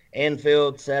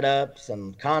 infield setups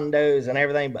and condos and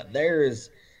everything, but theirs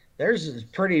is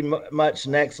pretty much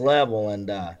next level. And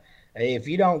if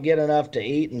you don't get enough to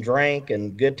eat and drink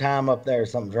and good time up there,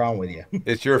 something's wrong with you.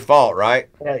 It's your fault, right?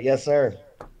 Yes, sir.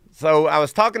 So I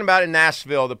was talking about in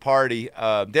Nashville, the party.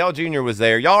 Dale Jr. was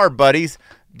there. Y'all are buddies.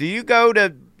 Have you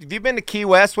been to Key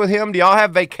West with him? Do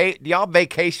y'all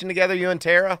vacation together, you and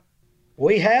Tara?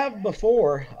 We have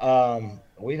before.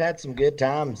 We've had some good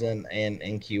times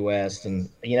in Key West, and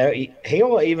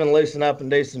he'll even loosen up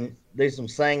and do some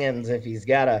singings if he's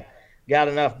got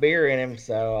enough beer in him.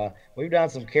 So we've done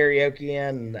some karaoke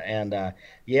and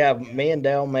yeah, me and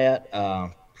Dale met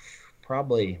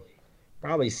probably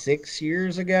 6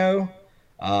 years ago,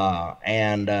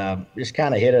 and just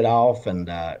kind of hit it off. And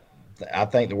I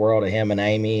think the world of him and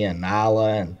Amy and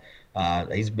Nyla, and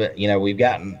he's been, we've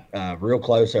gotten real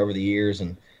close over the years,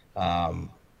 and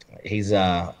he's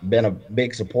been a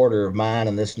big supporter of mine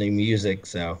and this new music.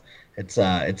 So it's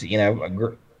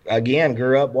again,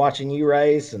 grew up watching you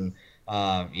race and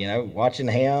watching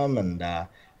him, and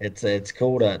it's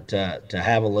cool to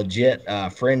have a legit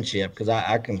friendship, because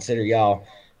I consider y'all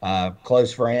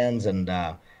close friends, and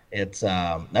it's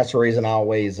that's the reason I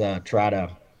always try to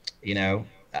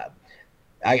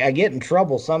I get in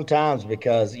trouble sometimes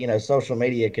because, social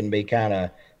media can be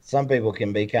some people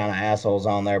can be kind of assholes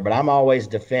on there, but I'm always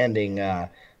defending, my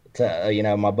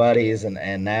buddies and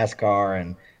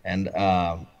NASCAR.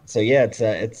 So yeah,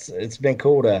 it's been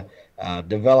cool to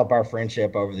develop our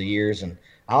friendship over the years. And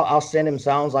I'll send him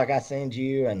songs like I send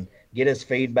you and get his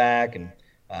feedback. And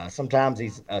sometimes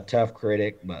he's a tough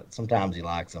critic, but sometimes he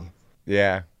likes them.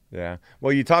 Yeah. Yeah.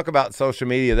 Well, you talk about social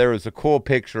media. There was a cool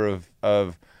picture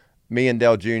of me and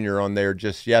Dale Jr. on there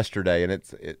just yesterday, and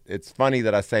it's funny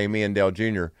that I say me and Dale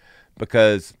Jr.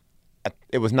 because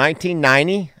it was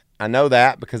 1990. I know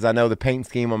that because I know the paint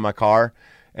scheme on my car,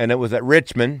 and it was at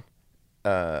Richmond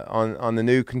on the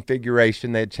new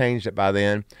configuration. They had changed it by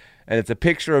then, and it's a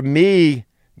picture of me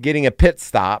getting a pit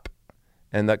stop,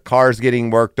 and the car's getting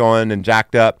worked on and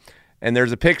jacked up, and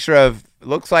there's a picture of,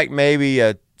 looks like maybe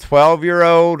a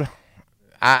 12-year-old.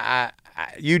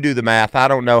 You do the math. I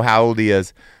don't know how old he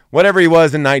is. Whatever he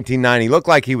was in 1990, looked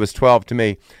like he was 12 to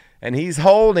me. And he's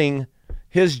holding,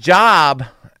 his job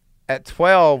at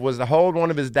 12 was to hold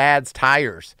one of his dad's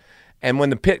tires. And when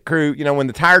the pit crew, when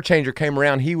the tire changer came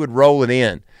around, he would roll it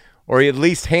in, or he'd at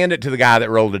least hand it to the guy that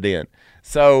rolled it in.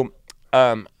 So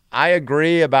I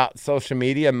agree about social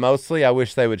media. Mostly, I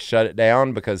wish they would shut it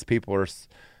down because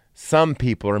some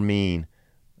people are mean.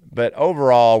 But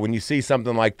overall, when you see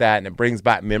something like that and it brings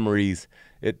back memories,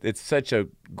 it's such a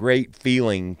great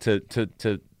feeling to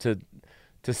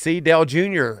see Dale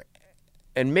Jr.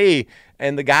 and me,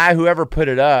 and the guy whoever put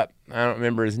it up, I don't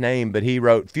remember his name, but he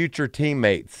wrote future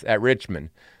teammates at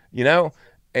Richmond,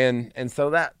 and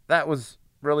so that was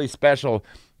really special.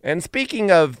 And speaking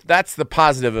of, that's the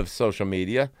positive of social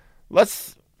media.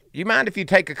 You mind if you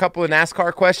take a couple of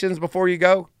NASCAR questions before you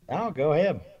go? Oh, go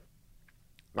ahead.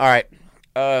 All right.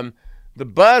 The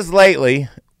buzz lately,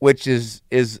 which is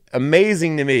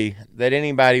amazing to me that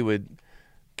anybody would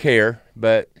care,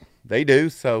 but they do.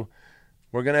 So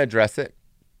we're going to address it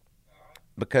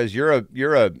because you're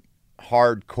a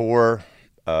hardcore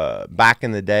back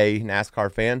in the day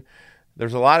NASCAR fan.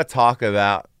 there's a lot of talk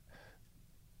about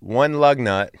one lug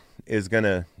nut is going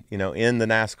to, end the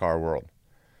NASCAR world.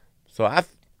 So I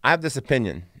have this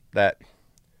opinion that,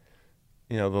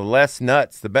 the less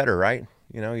nuts, the better, right?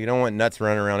 You don't want nuts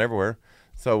running around everywhere.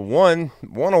 So one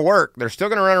will work. They're still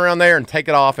going to run around there and take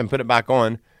it off and put it back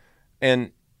on.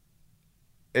 And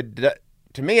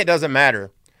to me, it doesn't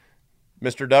matter.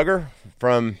 Mr. Duggar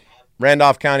from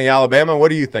Randolph County, Alabama, what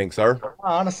do you think, sir?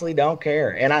 I honestly don't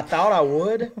care. And I thought I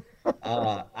would.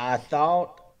 I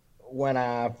thought when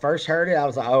I first heard it, I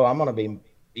was like, oh, I'm going to be,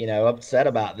 upset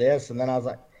about this. And then I was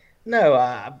like, no,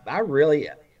 I really,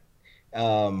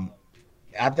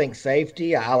 I think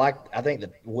safety. I think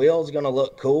the wheel's going to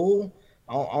look cool.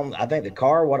 I think the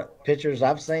car, what pictures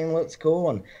I've seen, looks cool,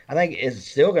 and I think it's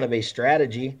still going to be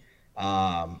strategy.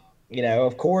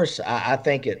 Of course, I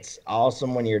think it's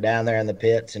awesome when you're down there in the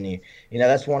pits, and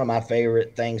that's one of my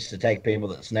favorite things to take people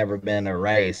that's never been a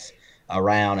race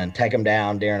around and take them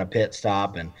down during a pit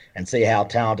stop and see how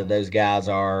talented those guys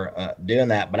are doing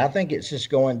that. But I think it's just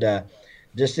going to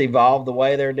just evolve the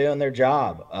way they're doing their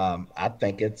job. I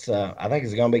think it's going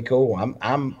to be cool.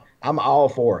 I'm all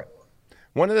for it.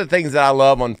 One of the things that I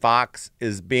love on Fox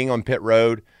is being on pit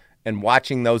road and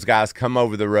watching those guys come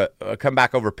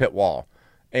back over pit wall.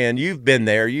 And you've been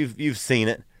there, you've seen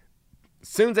it. As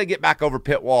soon as they get back over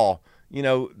pit wall,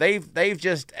 they've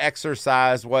just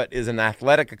exercised what is an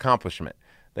athletic accomplishment.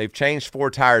 They've changed 4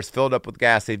 tires, filled up with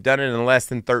gas. They've done it in less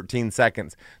than 13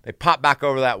 seconds. They pop back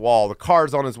over that wall. The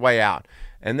car's on its way out.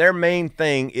 And their main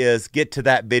thing is get to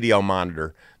that video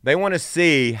monitor. They want to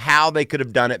see how they could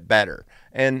have done it better.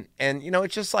 And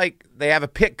it's just like they have a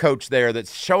pit coach there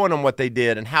that's showing them what they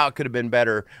did and how it could have been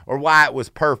better or why it was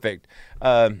perfect.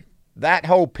 That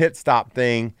whole pit stop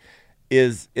thing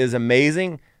is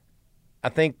amazing. I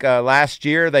think last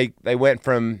year they went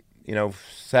from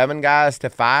 7 guys to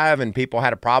 5, and people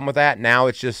had a problem with that. Now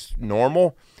it's just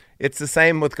normal. It's the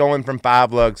same with going from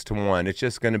 5 lugs to 1. It's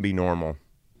just going to be normal.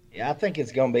 Yeah, I think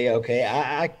it's going to be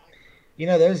okay.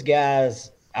 Those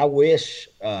guys, I wish,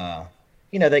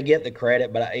 they get the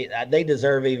credit, but they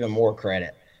deserve even more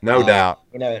credit. No doubt.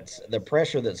 It's the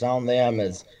pressure that's on them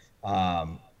is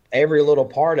every little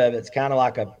part of it's kind of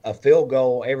like a field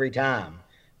goal every time,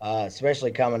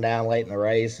 especially coming down late in the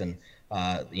race. And,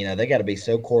 they got to be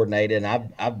so coordinated.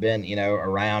 And I've been,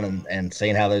 around and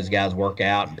seen how those guys work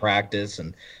out and practice.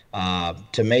 And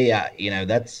to me,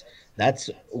 that's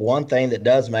one thing that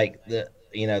does make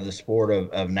the sport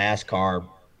of NASCAR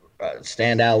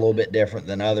stand out a little bit different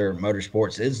than other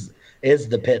motorsports is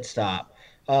the pit stop.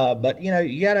 But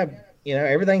you gotta,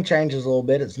 everything changes a little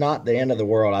bit. It's not the end of the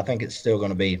world. I think it's still going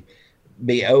to be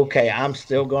okay. I'm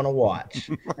still going to watch,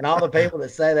 and all the people that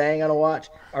say they ain't going to watch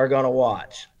are going to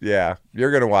watch. Yeah, you're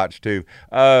going to watch too.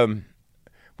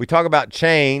 We talk about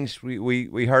change.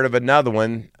 We heard of another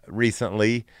one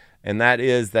recently, and that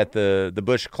is that the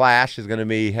Busch Clash is going to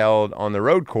be held on the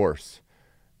road course.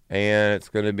 And it's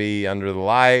going to be under the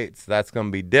lights. That's going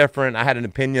to be different. I had an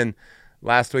opinion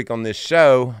last week on this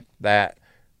show that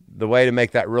the way to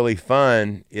make that really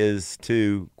fun is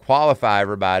to qualify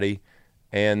everybody,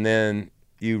 and then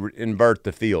you invert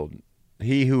the field.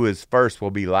 He who is first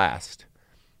will be last.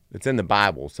 It's in the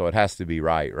Bible, so it has to be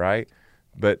right?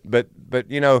 But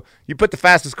you put the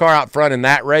fastest car out front in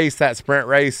that race, that sprint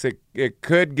race, it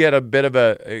could get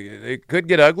it could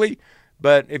get ugly.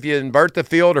 But if you invert the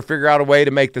field or figure out a way to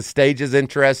make the stages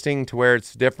interesting to where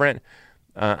it's different,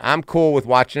 I'm cool with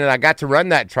watching it. I got to run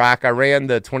that track. I ran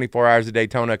the 24 Hours of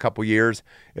Daytona a couple years.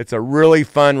 It's a really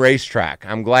fun racetrack.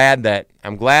 I'm glad they're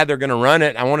going to run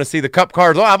it. I want to see the Cup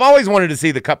cars. I've always wanted to see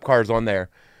the Cup cars on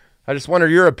there. I just wonder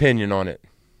your opinion on it.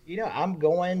 I'm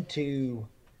going to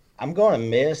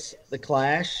miss the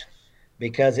Clash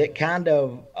because it kind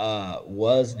of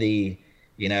was the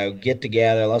get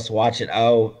together, let's watch it.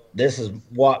 Oh, this is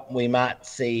what we might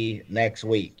see next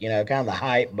week. Kind of the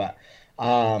hype, but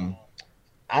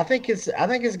I think it's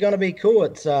going to be cool.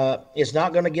 It's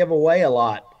not going to give away a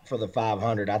lot for the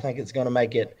 500. I think it's going to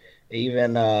make it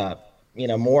even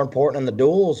more important. And the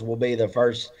duels will be the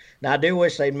first. Now I do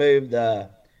wish they'd move the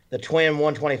twin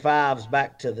 125s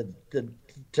back to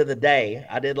the day.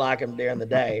 I did like them during the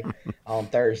day on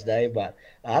Thursday, but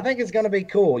I think it's going to be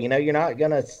cool. You're not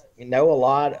going to know a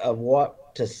lot of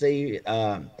what to see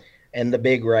in the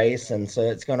big race, and so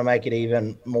it's going to make it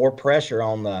even more pressure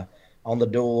on the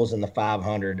duels and the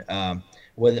 500.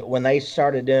 When they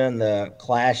started doing the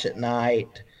Clash at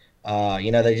night,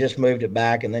 they just moved it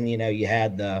back, and then you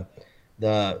had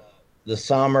the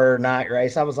summer night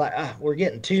race. I was like, we're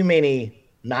getting too many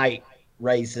night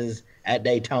races at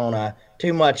Daytona,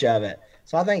 too much of it.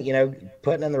 So I think,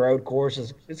 putting in the road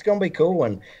courses, it's going to be cool.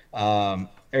 And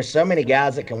there's so many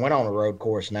guys that can win on a road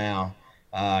course now.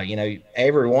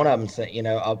 Every one of them,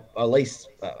 at least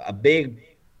a big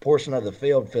portion of the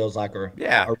field feels like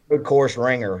Yeah. a road course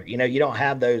ringer. You don't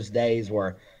have those days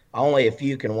where only a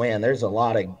few can win. There's a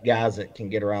lot of guys that can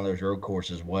get around those road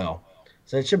courses well.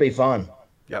 So it should be fun.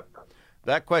 Yep.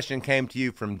 That question came to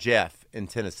you from Jeff in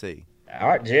Tennessee. All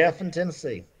right, Jeff in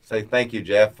Tennessee. Say thank you,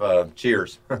 Jeff.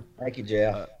 Cheers. Thank you,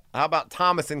 Jeff. How about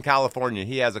Thomas in California?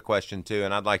 He has a question too,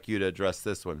 and I'd like you to address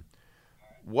this one.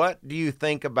 What do you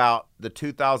think about the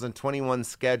 2021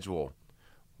 schedule?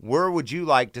 Where would you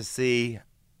like to see?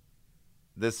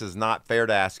 This is not fair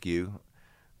to ask you.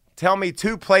 Tell me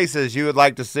 2 places you would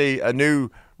like to see a new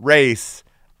race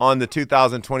on the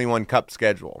 2021 Cup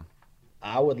schedule.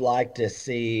 I would like to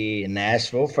see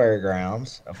Nashville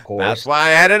Fairgrounds, of course. That's why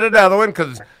I added another one,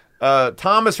 because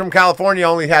Thomas from California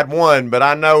only had one, but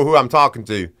I know who I'm talking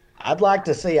to. I'd like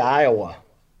to see Iowa.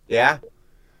 Yeah?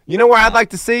 You know where I'd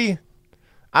like to see?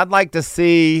 I'd like to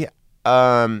see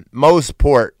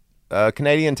Mossport,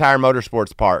 Canadian Tire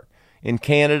Motorsports Park in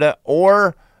Canada,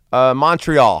 or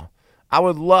Montreal. I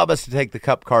would love us to take the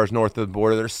Cup cars north of the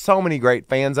border. There's so many great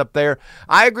fans up there.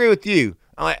 I agree with you.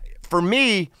 For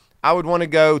me, I would want to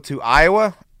go to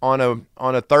Iowa on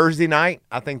a Thursday night.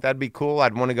 I think that'd be cool.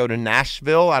 I'd want to go to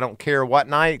Nashville. I don't care what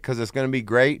night, because it's going to be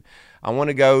great. I want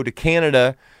to go to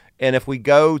Canada, and if we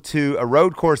go to a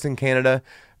road course in Canada,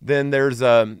 then there's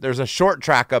a short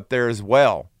track up there as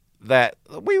well that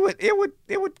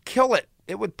it would kill it.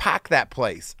 It would pack that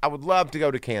place. I would love to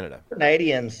go to Canada.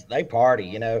 Canadians, they party.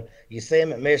 You see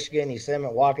them at Michigan, you see them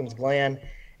at Watkins Glen.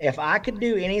 If I could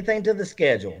do anything to the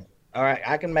schedule, all right,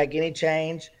 I can make any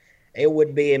change. It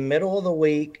would be in middle of the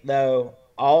week, though.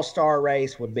 All-Star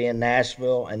race would be in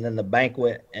Nashville, and then the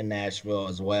banquet in Nashville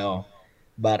as well.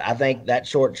 But I think that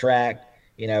short track,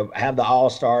 have the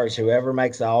All-Stars, whoever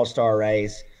makes the All-Star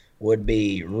race, would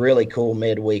be really cool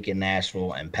midweek in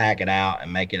Nashville, and pack it out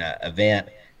and make it an event.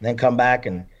 And then come back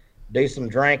and do some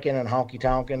drinking and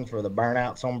honky-tonking for the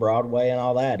burnouts on Broadway and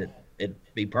all that. It'd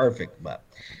be perfect. But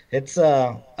it's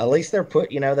at least they're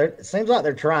it seems like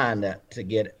they're trying to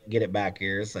get it back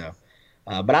here. So,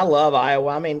 but I love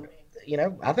Iowa. I mean,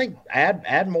 I think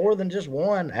add more than just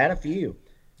one. Add a few.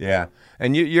 Yeah,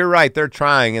 and you're right. They're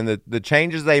trying, and the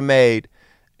changes they made.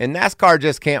 And NASCAR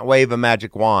just can't wave a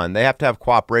magic wand. They have to have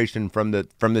cooperation from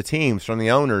the teams, from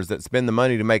the owners that spend the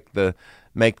money to make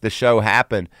the show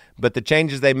happen. But the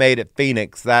changes they made at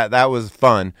Phoenix, that was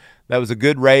fun. That was a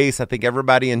good race. I think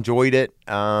everybody enjoyed it.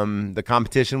 The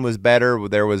competition was better.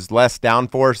 There was less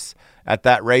downforce at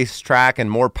that racetrack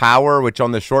and more power, which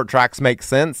on the short tracks makes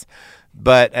sense.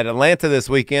 But at Atlanta this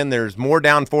weekend, there's more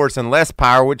downforce and less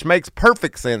power, which makes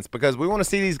perfect sense because we want to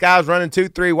see these guys running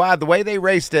 2-3 wide. The way they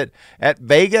raced it at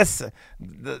Vegas,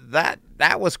 that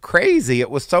was crazy. It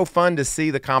was so fun to see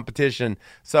the competition.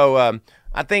 So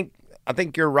I think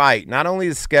you're right. Not only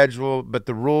the schedule, but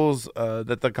the rules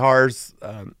that the cars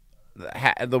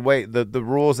the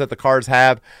rules that the cars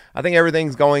have. I think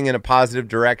everything's going in a positive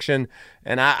direction,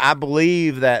 and I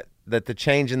believe that the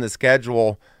change in the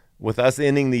schedule, with us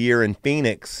ending the year in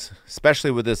Phoenix, especially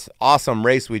with this awesome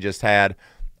race we just had,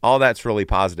 all that's really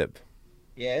positive.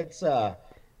 Yeah, it's I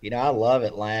love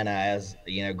Atlanta, as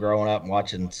growing up and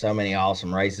watching so many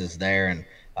awesome races there, and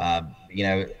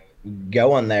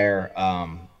going there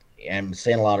and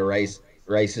seeing a lot of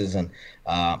races, and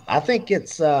I think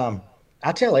it's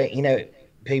I tell you,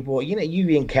 people,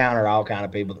 you encounter all kind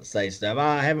of people that say stuff.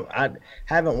 I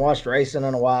haven't watched racing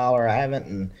in a while, or I haven't,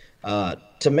 and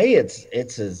to me,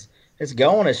 it's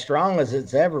going as strong as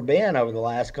it's ever been over the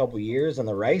last couple of years, and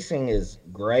the racing is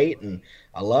great, and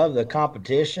I love the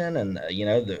competition, and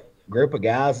the group of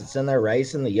guys that's in there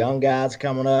racing, the young guys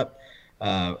coming up,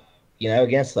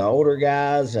 against the older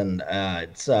guys, and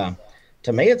it's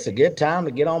to me, it's a good time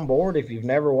to get on board if you've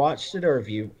never watched it, or if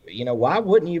why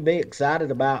wouldn't you be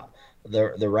excited about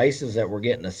the races that we're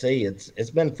getting to see? It's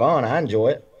been fun. I enjoy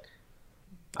it.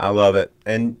 I love it.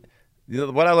 And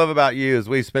what I love about you is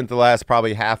we've spent the last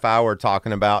probably half hour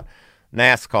talking about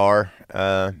NASCAR,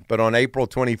 but on April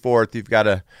 24th, you've got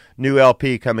a new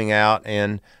LP coming out,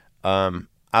 and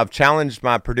I've challenged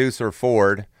my producer,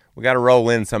 Ford. We got to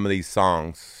roll in some of these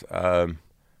songs.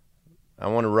 I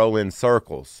want to roll in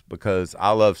Circles because I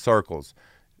love Circles.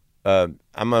 I'm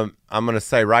gonna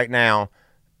say right now,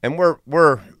 and we're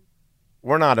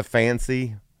not a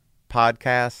fancy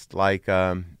podcast like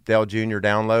Dale Jr.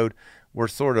 Download. We're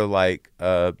sort of like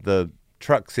the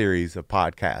Truck series of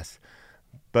podcasts.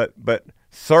 But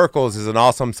Circles is an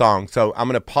awesome song. So I'm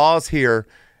going to pause here,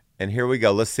 and here we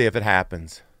go. Let's see if it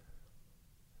happens.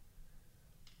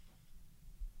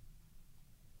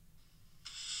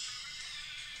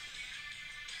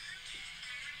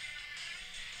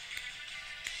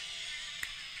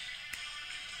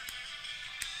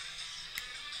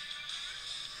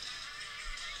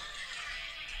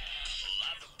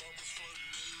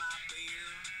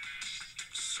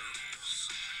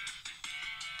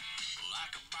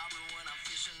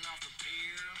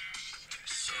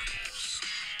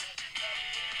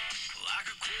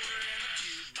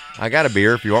 I got a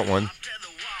beer if you want one.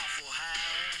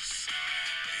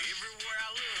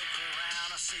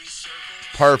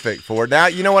 Perfect, Ford. Now,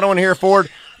 you know what I want to hear, Ford?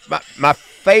 My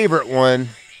favorite one,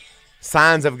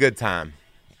 Signs of a Good Time.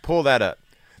 Pull that up.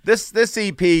 This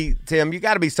EP, Tim, you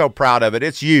got to be so proud of it.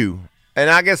 It's you. And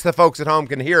I guess the folks at home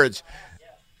can hear it.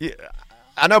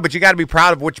 I know, but you got to be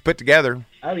proud of what you put together.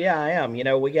 Oh, yeah, I am. You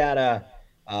know, we got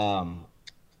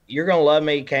You're Gonna Love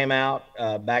Me came out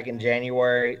back in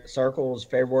January. Circles,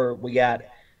 February. We got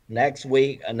next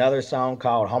week another song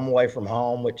called Home Away from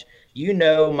Home, which you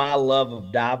know my love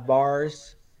of dive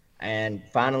bars and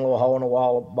finding a little hole in the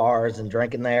wall bars and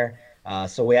drinking there.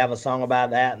 So we have a song about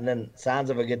that, and then Signs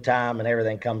of a Good Time and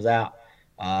everything comes out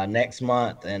next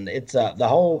month. And it's the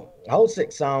whole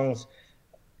 6 songs,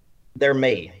 they're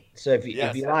me. So if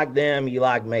you like them, you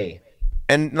like me.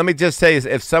 And let me just say,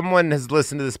 if someone has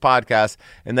listened to this podcast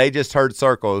and they just heard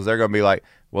Circles, they're going to be like,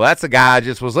 well, that's the guy I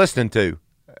just was listening to.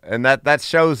 And that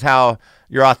shows how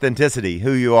your authenticity,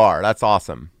 who you are. That's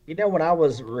awesome. You know, when I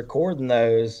was recording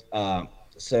those,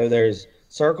 so there's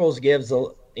Circles gives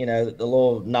the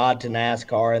little nod to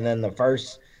NASCAR, and then the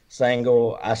first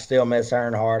single, I Still Miss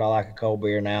Earnhardt, I Like a Cold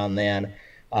Beer Now and Then.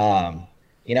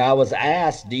 I was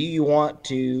asked, do you want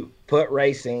to put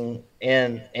racing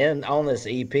in on this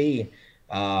EP? Do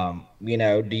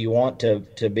you want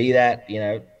to be that,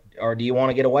 or do you want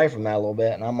to get away from that a little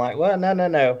bit? And I'm like, well,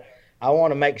 no. I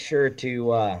want to make sure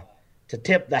to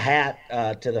tip the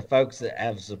hat to the folks that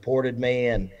have supported me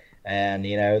and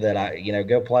that I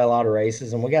go play a lot of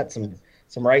races, and we got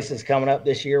some races coming up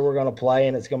this year we're going to play,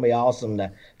 and it's going to be awesome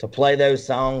to play those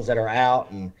songs that are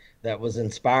out and that was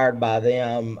inspired by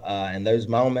them and those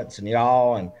moments and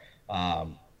y'all, and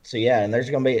and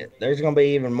there's going to be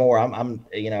even more. I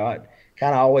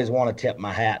kind of always want to tip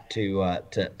my hat to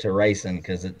racing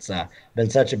because it's been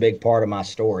such a big part of my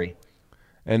story.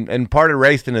 And part of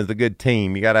racing is a good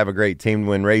team. You got to have a great team to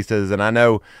win races. And I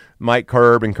know Mike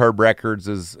Curb and Curb Records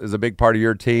is a big part of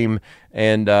your team.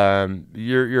 And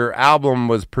your album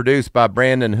was produced by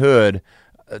Brandon Hood.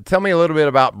 Tell me a little bit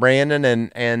about Brandon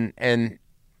and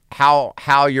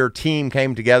how your team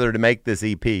came together to make this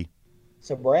EP.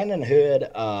 So Brandon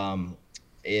Hood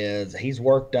he's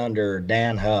worked under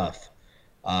Dan Huff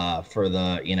for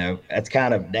that's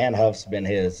kind of Dan Huff's been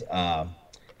his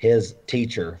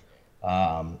teacher.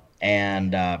 Dan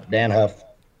Huff,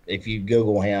 if you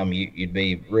Google him, you'd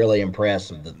be really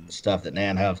impressed with the stuff that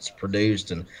Dan Huff's produced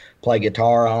and play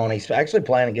guitar on. He's actually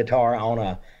playing a guitar on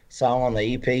a song on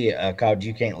the EP called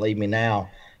You Can't Leave Me Now.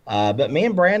 But me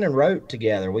and Brandon wrote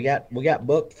together. We got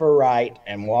booked for a write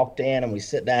and walked in and we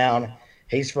sit down.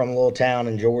 He's from a little town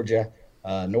in Georgia,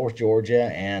 North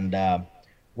Georgia, and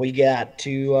we got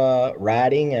to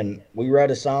writing, and we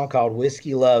wrote a song called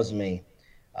Whiskey Loves Me.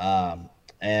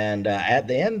 And at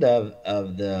the end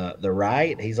of the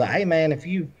write, he's like, hey man, if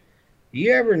you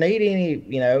ever need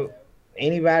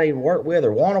anybody to work with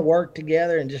or want to work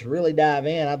together and just really dive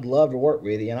in, I'd love to work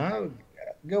with you. And I would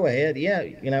go ahead. Yeah.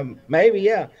 Maybe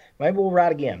we'll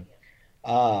write again.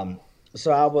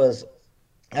 So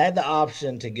I had the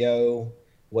option to go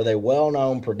with a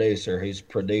well-known producer who's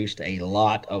produced a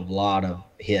lot of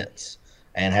hits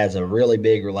and has a really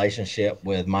big relationship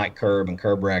with Mike Curb and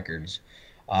Curb Records.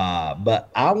 But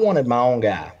I wanted my own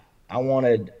guy.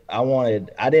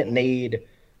 I didn't need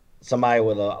somebody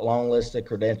with a long list of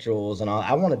credentials and all.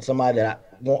 I wanted somebody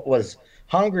that was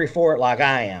hungry for it like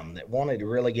I am, that wanted to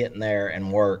really get in there and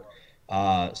work.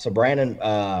 So Brandon,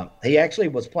 he actually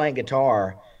was playing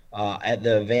guitar at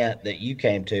the event that you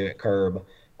came to at Curb.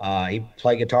 He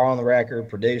played guitar on the record,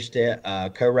 produced it,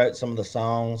 co-wrote some of the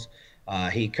songs.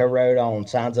 He co-wrote on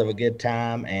Signs of a Good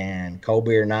Time and Cold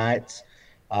Beer Nights.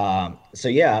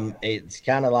 It's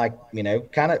kind of like, it's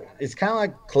kind of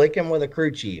like clicking with a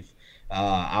crew chief.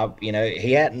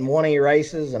 He hadn't won any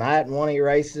races and I hadn't won any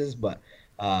races, but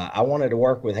I wanted to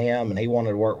work with him and he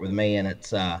wanted to work with me, and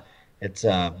it's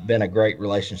been a great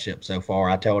relationship so far.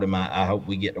 I told him I hope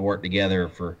we get to work together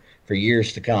for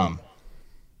years to come.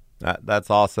 That's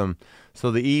awesome.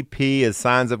 So the EP is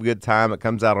Signs of a Good Time. It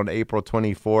comes out on April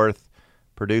 24th,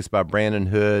 produced by Brandon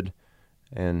Hood,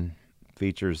 and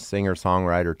features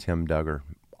singer-songwriter Tim Duggar.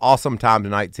 Awesome time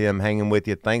tonight, Tim, hanging with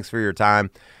you. Thanks for your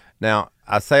time. Now,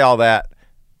 I say all that.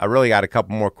 I really got a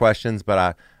couple more questions,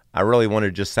 but I really wanted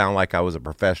to just sound like I was a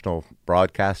professional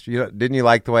broadcaster. Didn't you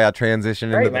like the way I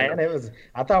transitioned? Great, man.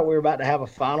 I thought we were about to have a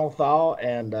final thought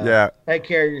and take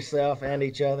care of yourself and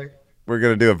each other. We're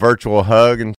going to do a virtual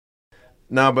hug.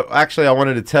 No, but actually I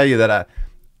wanted to tell you that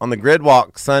on the Grid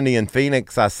Walk Sunday in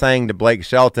Phoenix, I sang to Blake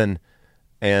Shelton.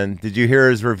 And did you hear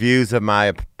his reviews of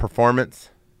my performance?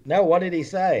 No, what did he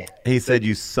say? He said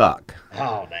you suck.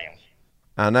 Oh, damn.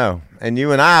 I know. And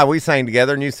you and I, we sang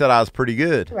together, and you said I was pretty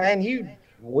good. Man,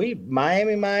 we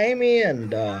Miami,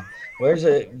 and there's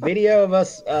a video of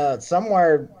us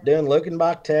somewhere doing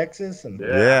Luckenbach, Texas, and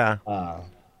Yeah.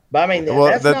 but I mean, Well,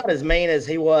 that's not as mean as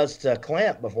he was to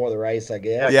Clint before the race, I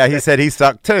guess. Yeah, he said he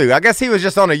sucked too. I guess he was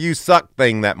just on a you suck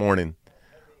thing that morning.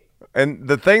 And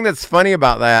the thing that's funny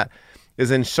about that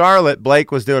is in Charlotte,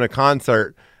 Blake was doing a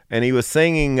concert, and he was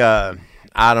singing, I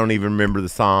don't even remember the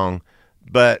song,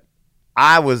 but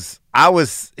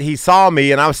he saw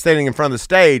me, and I was standing in front of the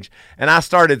stage, and I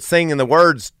started singing the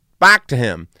words back to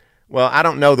him. Well, I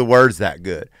don't know the words that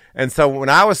good. And so when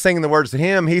I was singing the words to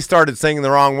him, he started singing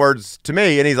the wrong words to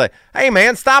me, and he's like, "Hey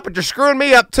man, stop it. You're screwing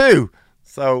me up too."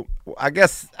 So I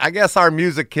guess our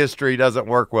music history doesn't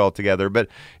work well together, but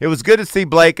it was good to see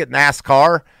Blake at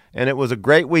NASCAR, and it was a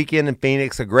great weekend in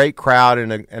Phoenix, a great crowd,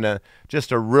 and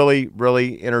just a really,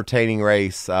 really entertaining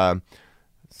race. So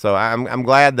I'm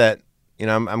glad that,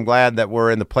 I'm glad that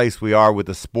we're in the place we are with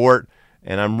the sport,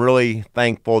 and I'm really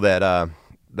thankful that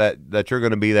that you're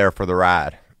going to be there for the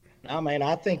ride. I mean,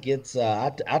 I think it's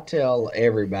I tell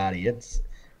everybody it's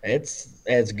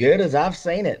as good as I've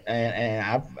seen it,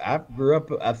 and I grew up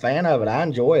a fan of it. I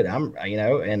enjoy it.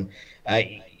 And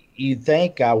you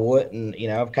think I wouldn't,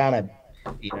 I've kind of,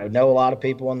 know a lot of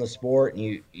people in the sport, and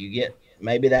you get,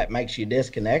 maybe that makes you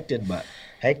disconnected, but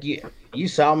heck, you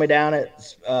saw me down at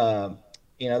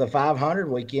the 500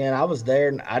 weekend. I was there,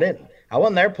 and I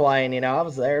wasn't there playing, I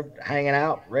was there hanging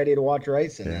out, ready to watch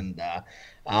racing. Yeah.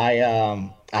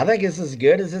 And I think it's as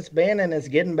good as it's been, and it's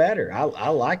getting better. I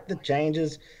like the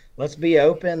changes. Let's be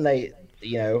open.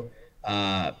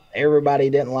 Everybody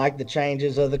didn't like the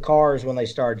changes of the cars when they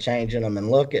started changing them,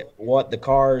 and look at what the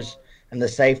cars and the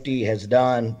safety has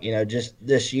done, just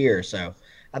this year. So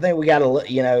I think we got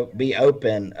to, be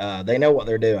open. They know what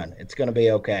they're doing. It's going to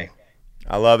be okay.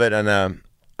 I love it. And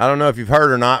I don't know if you've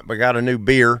heard or not, but got a new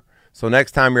beer. So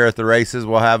next time you're at the races,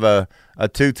 we'll have a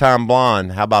 2-time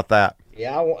blonde. How about that?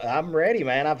 Yeah, I'm ready,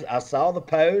 man. I saw the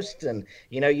post, and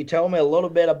you told me a little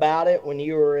bit about it when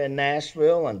you were in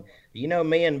Nashville, and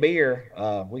me and beer,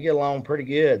 we get along pretty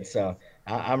good. So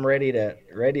I'm ready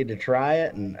to try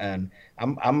it, and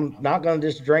I'm not going to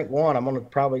just drink one. I'm going to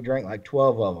probably drink like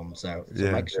 12 of them. So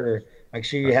yeah. Make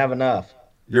sure you have enough.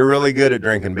 You're really good at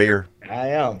drinking beer. I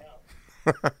am.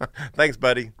 Thanks,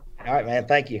 buddy. All right, man.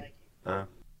 Thank you.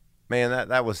 Man,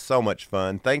 that was so much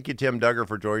fun. Thank you, Tim Duggar,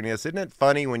 for joining us. Isn't it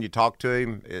funny when you talk to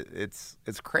him? It's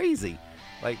crazy.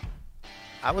 Like,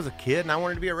 I was a kid and I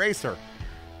wanted to be a racer.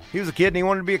 He was a kid and he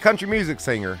wanted to be a country music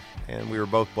singer. And we were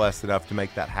both blessed enough to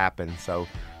make that happen. So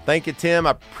thank you, Tim.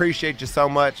 I appreciate you so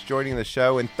much joining the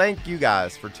show. And thank you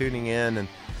guys for tuning in and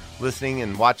listening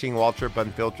and watching Waltrip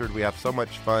Unfiltered. We have so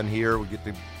much fun here. We get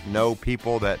to know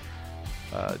people that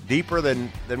deeper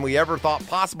than we ever thought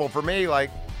possible. For me,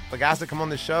 like, the guys that come on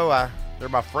the show, they're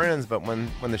my friends, but when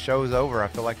the show's over, I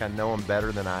feel like I know them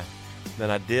better than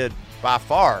I did by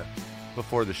far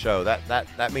before the show.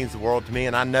 That means the world to me,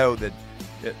 and I know that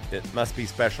it must be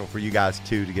special for you guys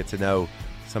too to get to know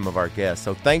some of our guests.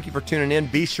 So thank you for tuning in.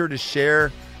 Be sure to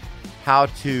share how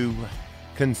to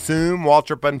consume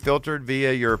Waltrip Unfiltered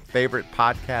via your favorite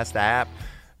podcast app,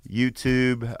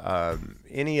 YouTube,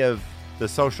 any of the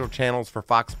social channels for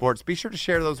Fox Sports. Be sure to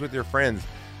share those with your friends,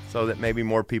 so that maybe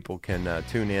more people can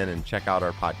tune in and check out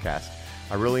our podcast.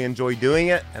 I really enjoy doing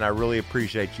it, and I really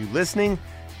appreciate you listening,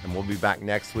 and we'll be back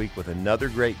next week with another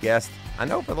great guest. I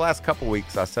know for the last couple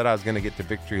weeks I said I was going to get to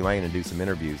Victory Lane and do some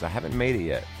interviews. I haven't made it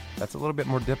yet. That's a little bit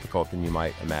more difficult than you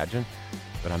might imagine,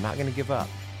 but I'm not going to give up.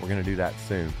 We're going to do that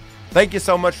soon. Thank you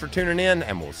so much for tuning in,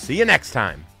 and we'll see you next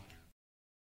time.